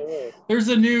 exactly. There's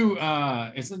a new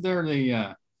isn't there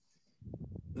the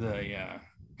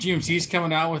GMC's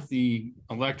coming out with the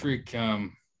electric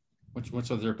what's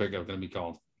their pickup going to be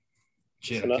called?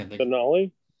 Shit, I can't think.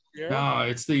 Denali? Yeah. No,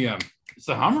 it's the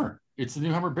Hummer. It's the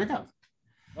new Hummer pickup.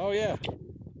 Oh yeah.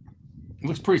 It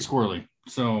looks pretty squirrely.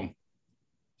 So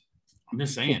I'm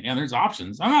just saying, yeah, there's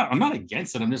options. I'm not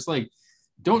against it. I'm just like,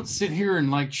 don't sit here and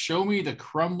like show me the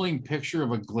crumbling picture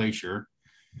of a glacier,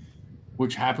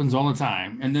 which happens all the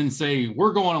time, and then say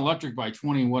we're going electric by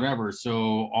 20 whatever,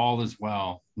 so all is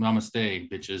well. Namaste,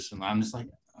 bitches. And I'm just like,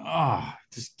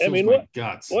 just kills my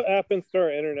guts. What happens to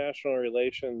our international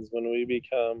relations when we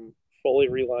become fully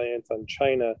reliant on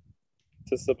China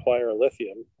to supply our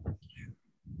lithium?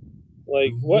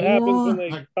 Like, what happens when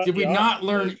they did we not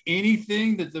learn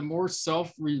anything that the more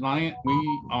self-reliant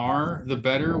we are, the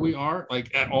better we are,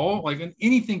 like at all, like in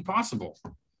anything possible?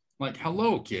 Like,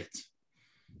 hello, kids.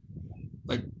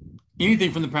 Like,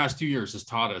 anything from the past 2 years has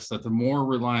taught us that the more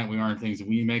reliant we are on things that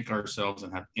we make ourselves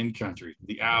and have in country,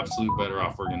 the absolute better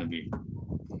off we're going to be.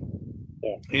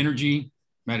 Yeah. Energy,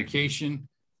 medication,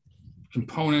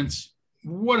 components,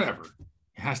 whatever,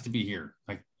 it has to be here.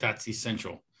 Like, that's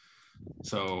essential.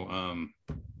 So,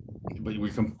 but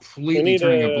we're completely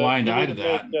turning a blind eye to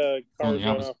that. Cars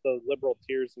run off the liberal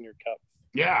tears in your cup.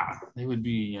 Yeah, they would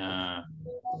be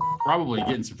probably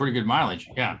getting some pretty good mileage.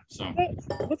 Yeah. So.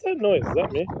 What's that noise? Is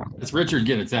that me? It's Richard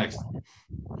getting a text.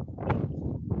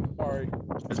 Sorry.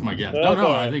 That's my guess.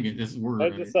 No, I think this is we're. I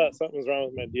just thought something was wrong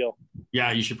with my deal.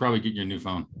 Yeah, you should probably get your new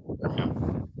phone. Yeah.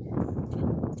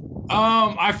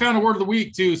 I found a word of the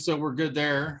week too, so we're good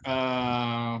there.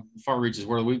 Far Reaches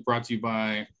word of the week brought to you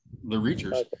by the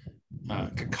Reachers.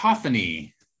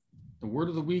 Cacophony. The word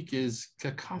of the week is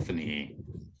cacophony.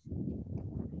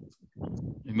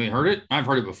 You may have heard it. I've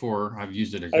heard it before. I've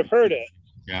used it. I've heard it.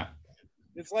 Yeah.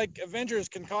 It's like Avengers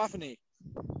cacophony.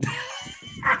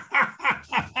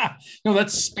 No,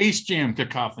 that's Space Jam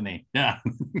cacophony. Yeah.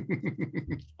 Is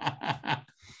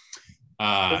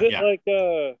it like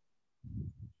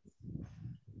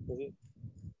is it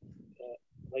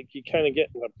like you kind of get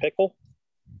in a pickle?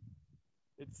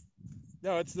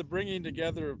 It's the bringing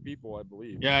together of people, I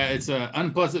believe. Yeah, it's an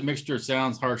unpleasant mixture of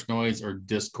sounds, harsh noise, or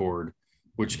discord,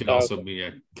 which could also be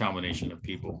a combination of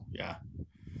people. Yeah,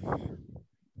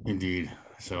 indeed.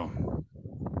 So,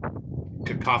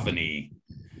 cacophony.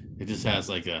 It just has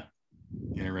like a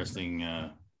interesting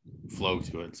flow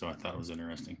to it, so I thought it was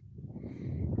interesting.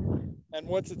 And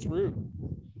what's its root?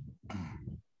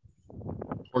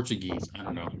 Portuguese. I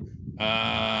don't know.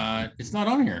 It's not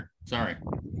on here. Sorry.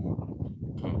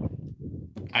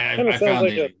 I found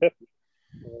like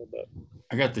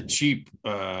I got the cheap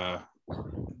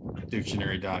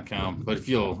dictionary.com, but if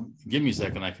you'll give me a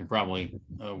second, I can probably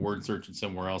word search it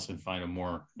somewhere else and find a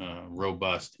more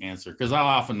robust answer, because I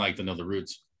often like to know the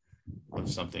roots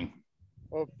of something.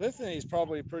 Well, epiphany is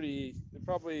probably it's pretty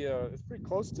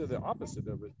close to the opposite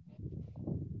of it.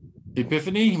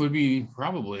 Epiphany would be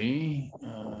probably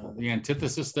the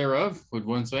antithesis thereof, would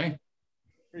one say?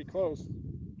 Pretty close.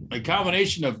 A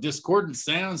combination of discordant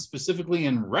sounds, specifically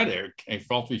in rhetoric, a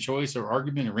faulty choice or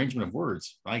argument arrangement of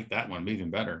words. I like that one, even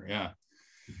better. Yeah.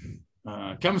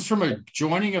 Comes from a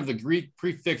joining of the Greek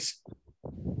prefix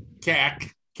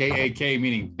kak, K-A-K,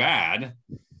 meaning bad,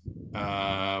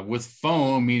 with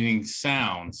phone, meaning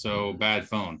sound. So bad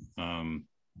phone.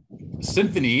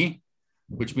 Symphony,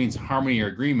 which means harmony or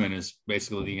agreement, is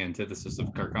basically the antithesis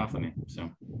of cacophony.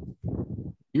 So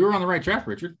you were on the right track,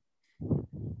 Richard.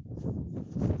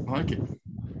 I like it.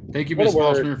 Thank you, Ms.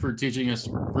 Falsner, for teaching us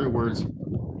root words.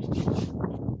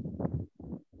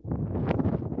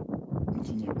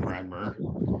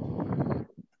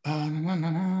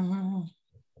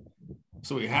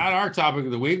 So we had our topic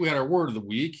of the week. We had our word of the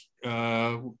week.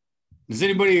 Does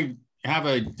anybody have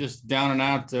a just down and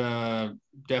out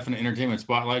definite entertainment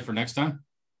spotlight for next time?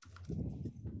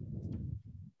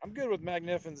 I'm good with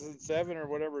Magnificent Seven or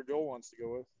whatever Joel wants to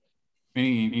go with.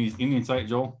 Any insight,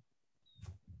 Joel?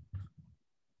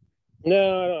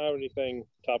 No, I don't have anything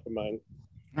top of mind.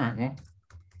 All right, well.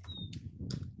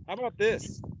 How about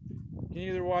this? You can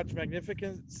either watch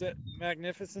Magnificent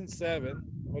Seven,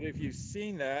 but if you've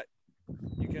seen that,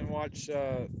 you can watch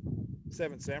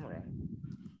Seven Samurai.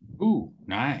 Ooh,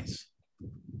 nice.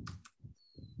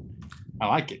 I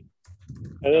like it.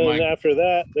 And then after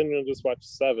that, then you'll just watch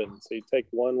Seven. So you take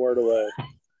one word away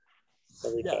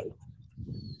every time.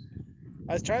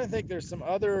 I was trying to think. There's some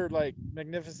other like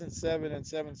Magnificent Seven and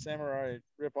Seven Samurai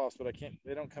ripoffs, but I can't.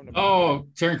 They don't come to mind. Oh,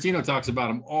 Tarantino talks about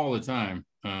them all the time.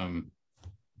 Isn't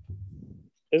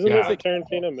this a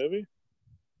Tarantino movie?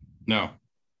 No.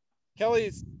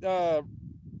 Kelly's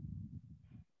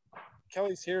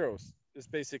Heroes is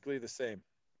basically the same.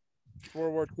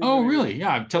 World War II. Oh, really?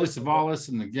 Yeah, Telly Savalas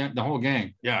and the whole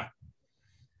gang. Yeah,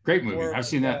 great movie. I've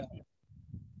seen that.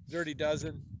 Dirty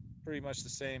Dozen, pretty much the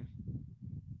same.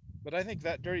 But I think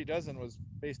that Dirty Dozen was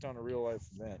based on a real life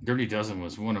event. Dirty Dozen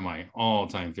was one of my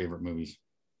all-time favorite movies.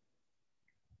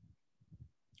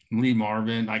 Lee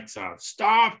Marvin, like,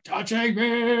 stop touching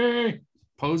me.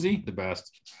 Posey, the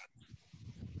best.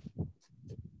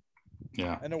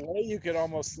 Yeah. And a way you could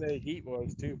almost say Heat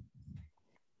was too.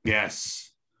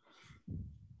 Yes.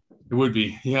 It would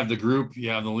be. You have the group, you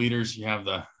have the leaders, you have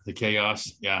the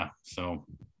chaos. Yeah. So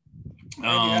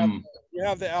you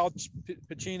have the Al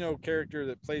Pacino character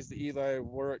that plays the Eli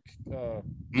Warwick.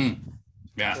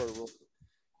 Yeah.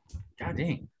 God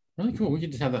dang. Really cool. We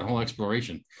could just have that whole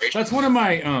exploration. That's one of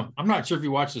my I'm not sure if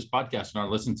you watch this podcast or not,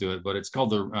 listen to it, but it's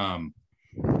called the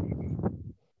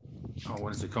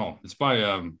what is it called? It's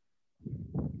by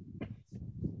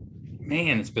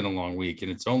man, it's been a long week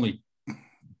and it's only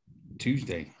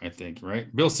Tuesday, I think,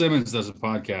 right? Bill Simmons does a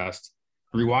podcast,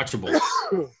 Rewatchables.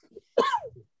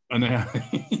 And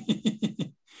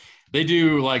they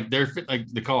do like they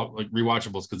call it like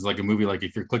rewatchables because it's like a movie, like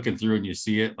if you're clicking through and you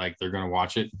see it, like they're gonna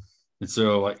watch it. And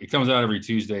so like it comes out every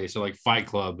Tuesday. So like Fight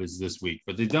Club is this week,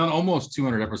 but they've done almost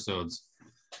 200 episodes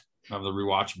of the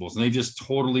rewatchables, and they just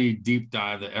totally deep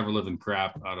dive the ever living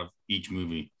crap out of each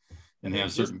movie. And they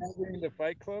have certain the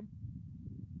Fight Club.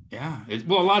 Yeah,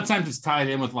 well, a lot of times it's tied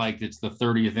in with like it's the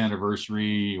 30th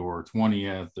anniversary or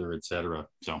 20th or etc.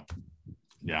 So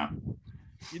yeah,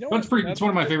 you know, it's one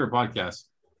of my favorite podcasts.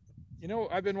 You know,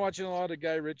 I've been watching a lot of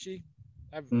Guy Ritchie.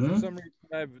 For some reason,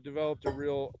 I've developed a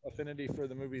real affinity for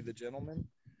the movie The Gentleman.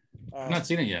 I've not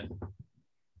seen it yet.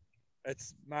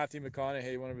 It's Matthew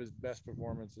McConaughey, one of his best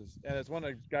performances, and it's one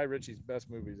of Guy Ritchie's best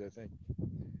movies, I think.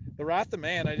 The Wrath of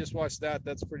Man, I just watched that.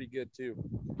 That's pretty good too.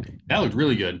 That looked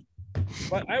really good.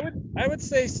 But I would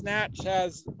say Snatch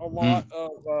has a lot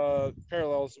of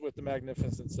parallels with The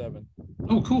Magnificent Seven.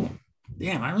 Oh, cool.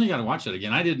 Damn, I really got to watch it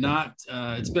again. I did not.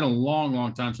 It's been a long,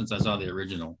 long time since I saw the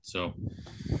original. So,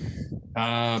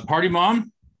 Party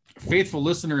Mom, faithful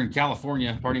listener in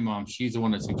California, Party Mom, she's the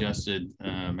one that suggested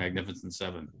Magnificent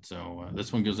Seven. So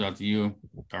this one goes out to you,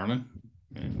 darling,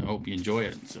 and I hope you enjoy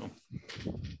it. So,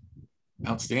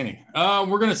 outstanding.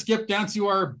 We're going to skip down to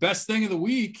our best thing of the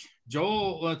week.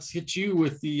 Joel, let's hit you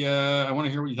with the, I want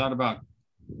to hear what you thought about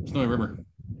Snowy River.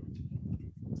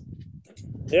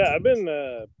 Yeah, I've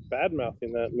been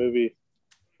bad-mouthing that movie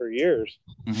for years.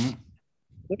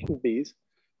 Looking bees.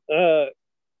 So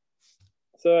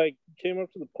I came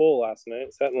up to the pool last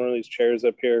night, sat in one of these chairs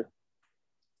up here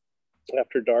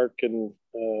after dark and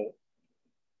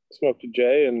smoked a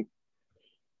J and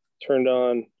turned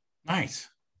on Nice.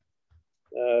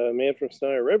 Man from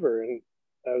Snowy River. And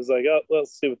I was like, oh,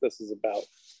 let's see what this is about.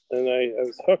 And I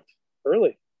was hooked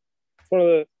early. It's one of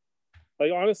the,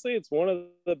 like, honestly, it's one of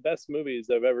the best movies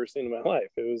I've ever seen in my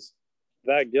life. It was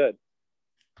that good.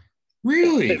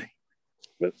 Really?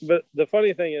 But the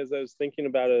funny thing is, I was thinking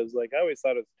about it, is like, I always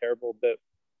thought it was terrible, but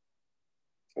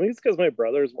I think it's because my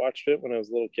brothers watched it when I was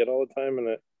a little kid all the time.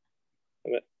 And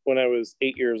when I was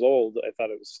 8 years old, I thought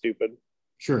it was stupid.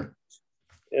 Sure.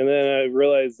 And then I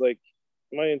realized, like,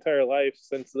 my entire life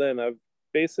since then, I've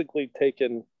basically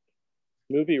taken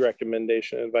movie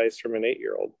recommendation advice from an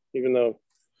 8-year-old, even though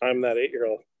I'm that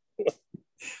 8-year-old.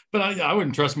 But I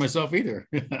wouldn't trust myself either.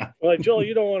 Like, Joel,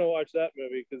 you don't want to watch that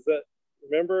movie because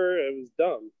remember, it was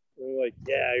dumb. And I'm like,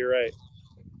 yeah, you're right.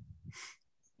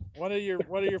 One of your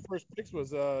first picks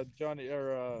was Johnny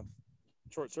or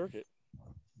Short Circuit.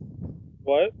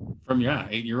 What? From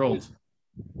 8-year-olds.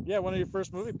 Yeah, one of your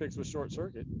first movie picks was Short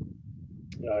Circuit.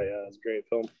 Oh yeah, it's a great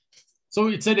film. So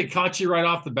it said it caught you right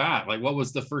off the bat. Like, what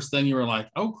was the first thing you were like,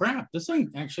 oh crap, this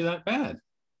ain't actually that bad?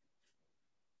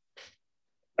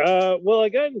 Well, I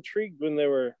got intrigued when they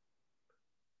were,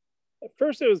 at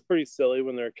first it was pretty silly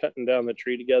when they were cutting down the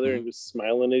tree together and just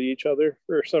smiling at each other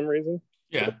for some reason.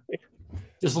 Yeah.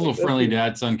 Just a little friendly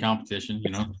dad-son competition, you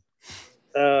know?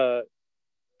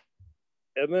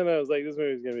 And then I was like, this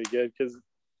movie's going to be good, because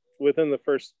within the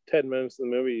first 10 minutes of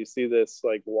the movie, you see this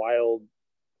like wild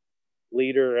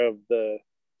leader of the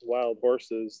wild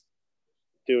horses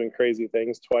doing crazy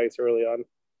things twice early on.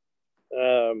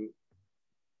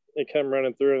 They come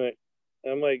running through, and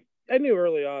I'm like, I knew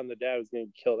early on the dad was going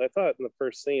to get killed. I thought in the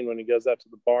first scene when he goes out to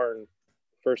the barn,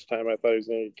 first time I thought he was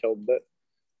going to get killed, but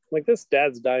I'm like, this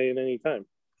dad's dying anytime.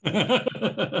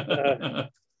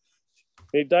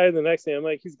 He died the next day. I'm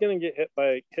like, he's going to get hit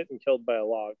and killed by a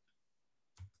log.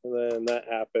 And then that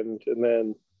happened. And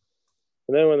then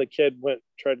when the kid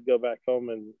tried to go back home,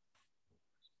 and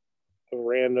a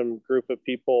random group of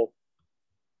dudes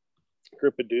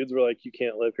were like, you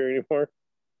can't live here anymore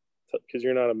because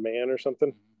you're not a man or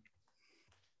something.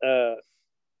 I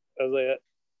was like,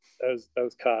 I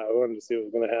was caught. I wanted to see what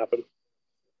was going to happen.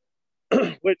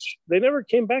 Which they never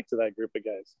came back to that group of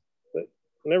guys. But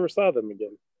never saw them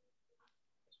again.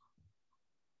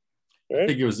 Right? I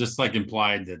think it was just like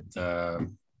implied that.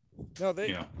 No,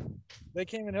 they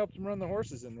came and helped him run the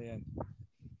horses in the end.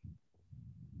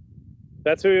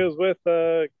 That's who he was with,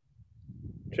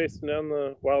 chasing down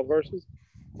the wild horses.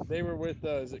 They were with,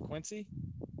 is it Quincy?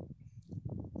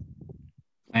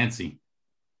 Clancy.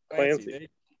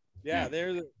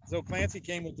 So Clancy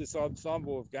came with this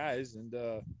ensemble of guys, and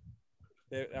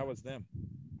that was them.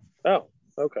 Oh,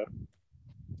 okay.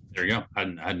 There you go. I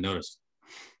hadn't noticed.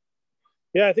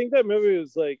 Yeah, I think that movie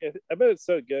was like, I bet it's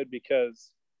so good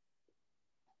because,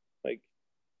 like,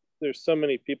 there's so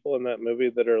many people in that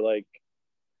movie that are like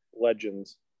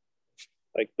legends.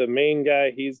 Like the main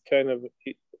guy, he's kind of,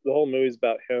 the whole movie's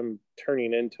about him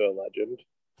turning into a legend.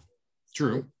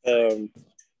 True. And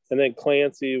then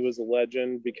Clancy was a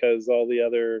legend because all the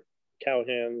other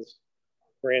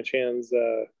ranch hands,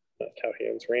 they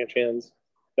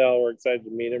all were excited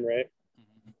to meet him, right?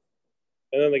 Mm-hmm.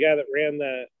 And then the guy that ran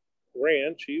that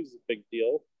ranch, he was a big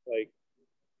deal, like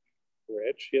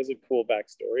rich. He has a cool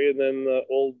backstory. And then the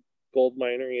old gold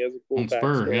miner, he has a cool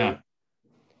backstory. Yeah.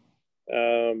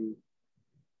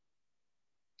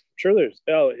 Sure, there's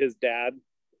his dad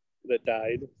that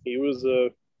died. He was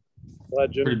a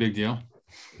legend. Pretty big deal.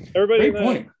 Everybody in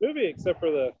the movie except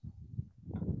for the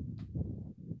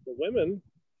women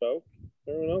folk.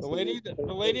 Everyone else.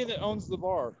 The lady that owns the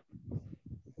bar.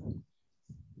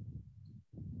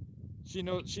 She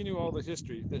knew all the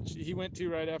history that he went to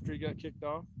right after he got kicked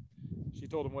off. She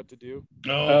told him what to do.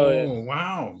 Oh,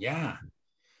 wow. Yeah.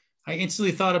 I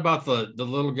instantly thought about the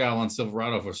little gal on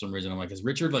Silverado for some reason. I'm like, is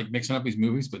Richard like mixing up these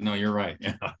movies? But no, you're right.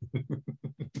 Yeah.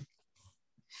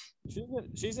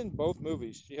 She's in both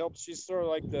movies. She's sort of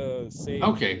like the sage.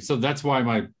 Okay, so that's why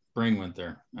my brain went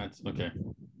there. That's okay.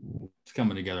 It's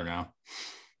coming together now.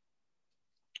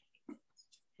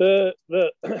 The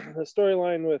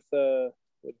storyline with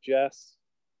Jess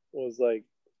was like,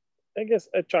 I guess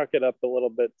I chalk it up a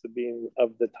little bit to being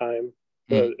of the time.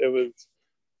 But it was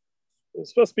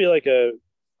supposed to be like it's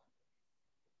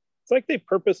like they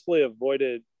purposefully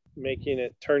avoided turning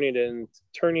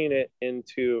it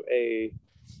into a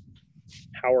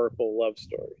powerful love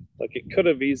story. Like it could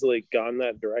have easily gone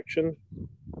that direction,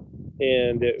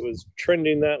 and it was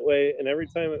trending that way. And every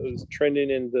time it was trending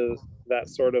into that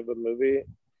sort of a movie,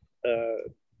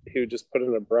 he would just put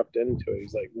an abrupt end to it.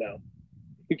 He's like, no,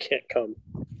 you can't come.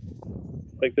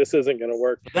 Like, this isn't going to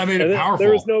work. That made it powerful.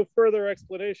 There was no further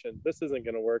explanation. This isn't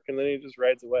going to work. And then he just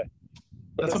rides away.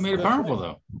 That's what made it powerful,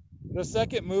 though. The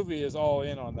second movie is all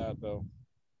in on that, though.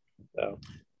 Oh,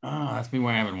 that's maybe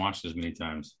why I haven't watched as many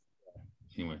times.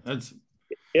 Anyway,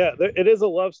 it is a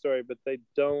love story, but they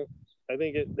don't. I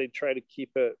think they try to keep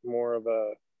it more of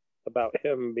about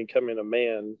him becoming a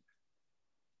man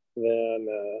than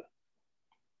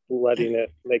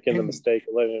making the mistake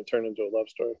of letting it turn into a love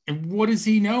story. And what does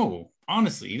he know?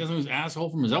 Honestly, he doesn't know his asshole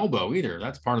from his elbow either.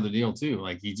 That's part of the deal too.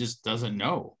 Like, he just doesn't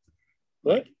know.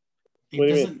 What? He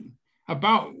doesn't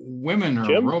about women or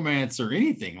Jim? Romance or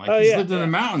anything. Like, he's lived in the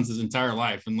mountains his entire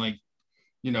life, and like,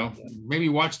 maybe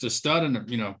watched a stud and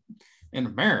in a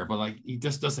mirror, but like, he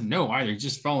just doesn't know either. He's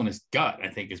just following his gut, I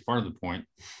think, is part of the point.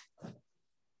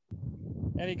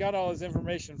 And he got all his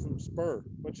information from Spur,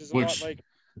 which is a lot like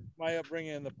my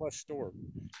upbringing in the plush store.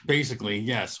 Basically,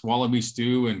 yes. Wallaby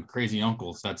Stew and Crazy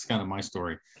Uncles. That's kind of my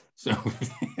story. So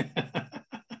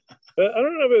But I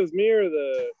don't know if it was me or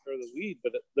the lead,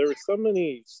 but there were so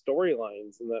many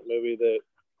storylines in that movie that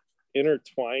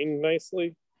intertwined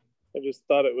nicely. I just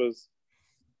thought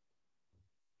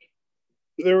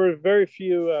there were very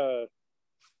few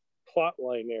plot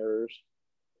line errors.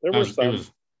 There were some,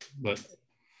 but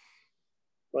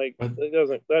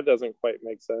that doesn't quite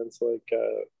make sense. Like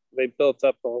they built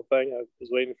up the whole thing. I was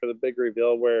waiting for the big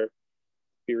reveal where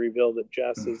he revealed that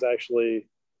Jess is actually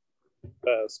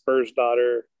Spur's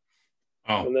daughter.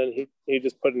 Oh. And then he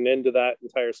just put an end to that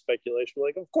entire speculation.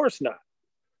 Like, of course not.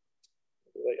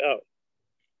 Like, oh.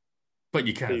 But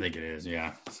you kind of think it is,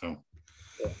 yeah. So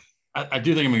yeah. I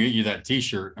do think I'm going to get you that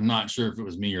T-shirt. I'm not sure if it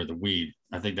was me or the weed.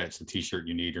 I think that's the T-shirt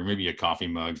you need, or maybe a coffee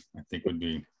mug. I think would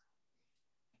be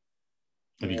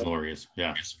glorious.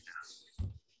 Yeah.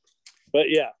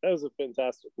 But yeah, that was a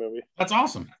fantastic movie. That's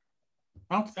awesome.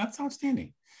 Well, that's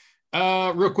outstanding.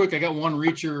 Real quick, I got one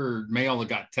Reacher mail that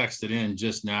got texted in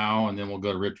just now, and then we'll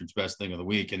go to Richard's best thing of the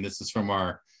week. And this is from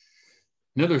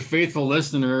another faithful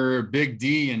listener, Big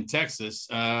D in Texas,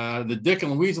 the Dick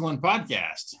and Louiseland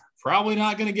podcast. Probably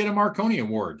not going to get a Marconi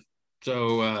Award.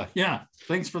 So, yeah,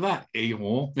 thanks for that,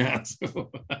 A-hole. Yeah.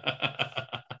 So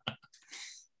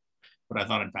but I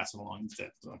thought I'd pass it along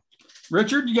instead. So,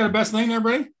 Richard, you got a best thing there,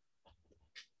 buddy?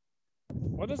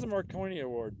 What is a Marconi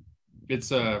Award? It's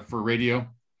for radio.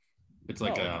 It's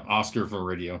like an Oscar for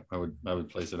radio. I would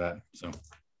place it at. So.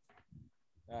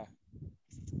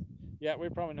 Yeah,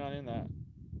 we're probably not in that.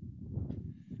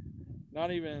 Not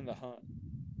even in the hunt.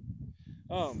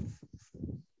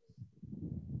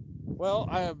 Well,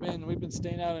 we've been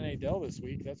staying out in Adel this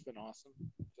week. That's been awesome.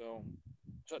 So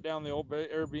shut down the old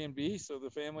Airbnb so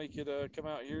the family could come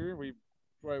out here.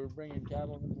 We're bringing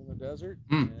cattle into the desert.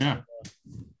 Yeah.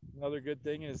 Another good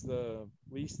thing is the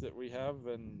lease that we have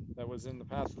and that was in the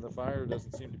path of the fire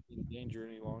doesn't seem to be in danger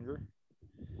any longer.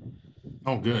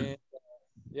 Oh, good.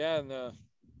 And,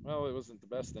 well, it wasn't the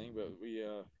best thing, but we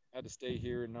had to stay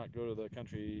here and not go to the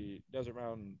country Desert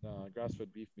Mountain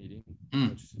grass-fed beef meeting.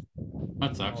 Which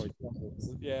that sucks.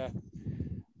 Yeah.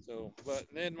 So, but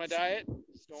then my diet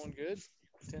is going good,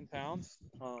 10 pounds.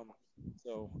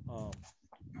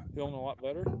 Feeling a lot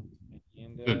better.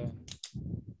 And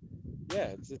yeah,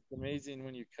 it's just amazing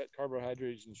when you cut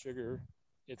carbohydrates and sugar.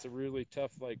 It's a really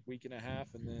tough week and a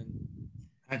half, and then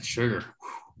that sugar,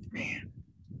 man.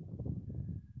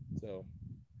 So,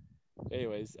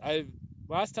 anyways,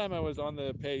 last time I was on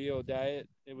the paleo diet,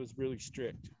 it was really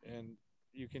strict, and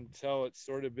you can tell it's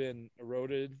sort of been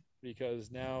eroded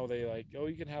because now they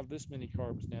you can have this many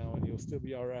carbs now, and you'll still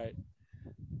be all right.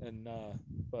 And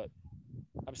but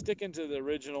I'm sticking to the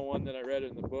original one that I read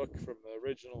in the book from the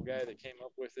original guy that came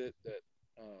up with it.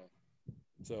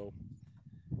 So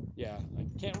yeah, I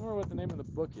can't remember what the name of the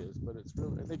book is, but it's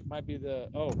really, I think it might be the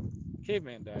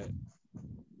Caveman Diet.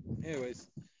 Anyways,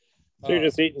 so you're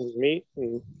just eating meat,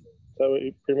 and is that what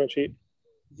you pretty much eat?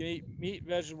 You can eat meat,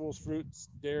 vegetables, fruits,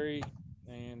 dairy,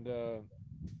 and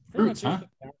Fruits, huh?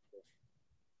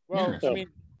 Well, I mean,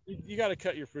 you got to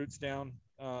cut your fruits down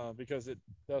because it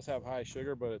does have high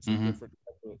sugar, but it's different.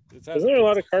 Isn't there a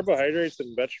lot of carbohydrates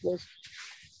in vegetables?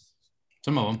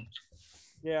 Some of them.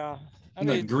 Yeah. I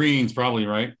mean, greens probably,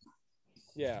 right?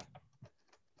 Yeah.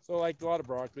 So like a lot of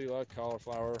broccoli, a lot of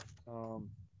cauliflower.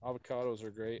 Avocados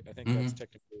are great. I think that's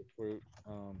technically a fruit.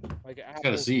 Like apples,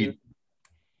 got a seed.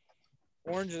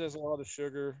 Oranges has a lot of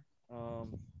sugar.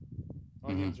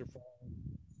 Onions are fine.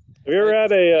 Have you ever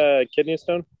had a kidney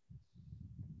stone?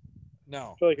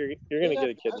 No. I feel like you're going to get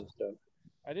a kidney stone.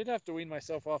 I did have to wean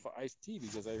myself off of iced tea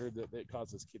because I heard that it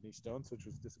causes kidney stones, which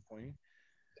was disappointing.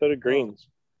 So did greens.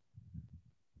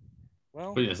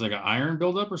 Well, but it's like an iron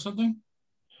buildup or something.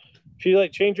 If you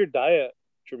like change your diet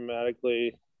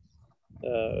dramatically,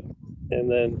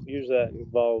 and then use that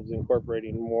involves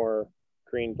incorporating more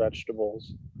green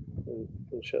vegetables and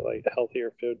shit, like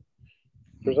healthier food.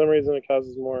 For some reason, it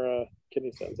causes more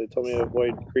kidney stones. They told me to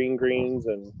avoid green greens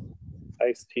and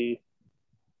iced tea.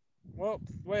 Well,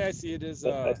 the way I see it is,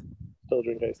 I still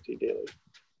drink iced tea daily.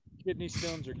 Kidney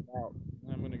stones are out.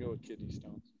 I'm going to go with kidney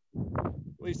stones.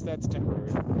 At least that's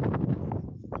temporary.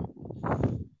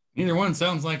 Either one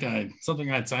sounds like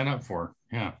something I'd sign up for.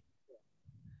 Yeah.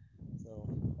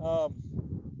 So,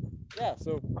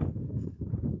 So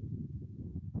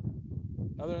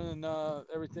other than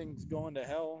everything's going to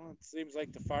hell, it seems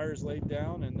like the fire's laid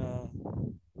down, and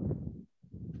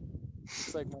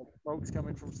it's like my smoke's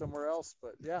coming from somewhere else.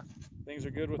 But yeah, things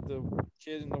are good with the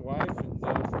kid and the wife,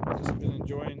 and just been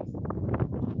enjoying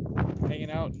hanging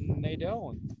out in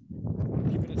Nadell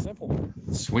and keeping it simple.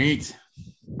 Sweet.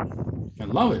 I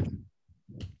love it.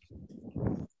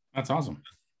 That's awesome.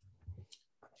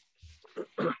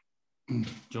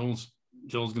 Joel's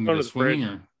gonna go swimming,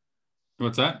 or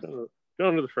what's that?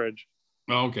 Going to the fridge.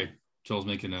 Oh, okay. Joel's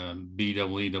making a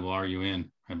BEERUN,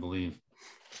 I believe.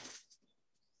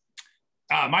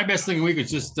 My best thing of the week was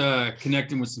just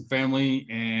connecting with some family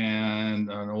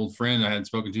and an old friend I hadn't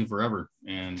spoken to forever,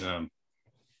 and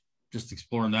just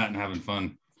exploring that and having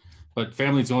fun. But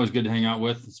family's always good to hang out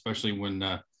with, especially when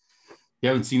you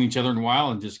haven't seen each other in a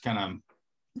while, and just kind of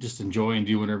just enjoy and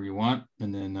do whatever you want.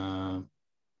 And then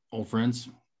old friends,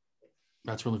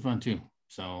 that's really fun too.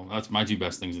 So that's my two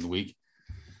best things of the week.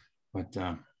 But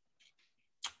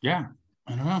yeah,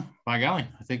 I don't know. By golly,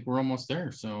 I think we're almost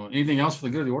there. So anything else for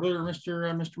the good of the order,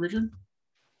 Mr. Richard?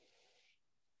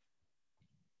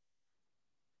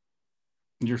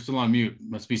 You're still on mute.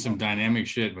 Must be some dynamic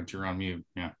shit, but you're on mute.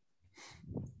 Yeah.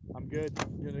 I'm good.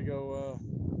 I'm gonna go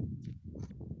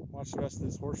watch the rest of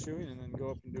this horseshoeing and then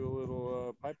go up and do a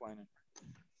little pipelining.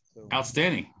 So.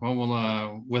 Outstanding.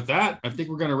 Well, with that, I think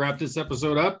we're going to wrap this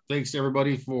episode up. Thanks to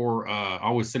everybody for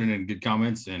always sending in good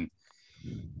comments, and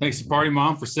thanks to Party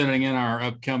Mom for sending in our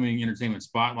upcoming entertainment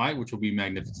spotlight, which will be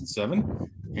Magnificent 7.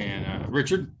 And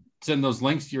Richard, send those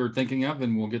links you're thinking of,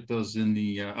 and we'll get those in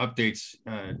the updates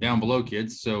down below,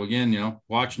 kids. So again,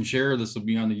 watch and share. This will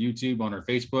be on the YouTube, on our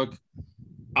Facebook.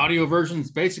 Audio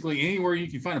versions, basically anywhere you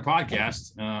can find a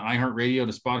podcast, iHeartRadio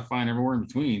to Spotify and everywhere in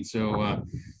between. So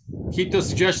keep those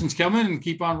suggestions coming and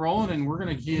keep on rolling, and we're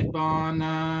gonna keep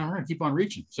on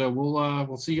reaching. So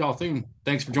we'll see y'all soon.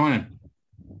 Thanks for joining.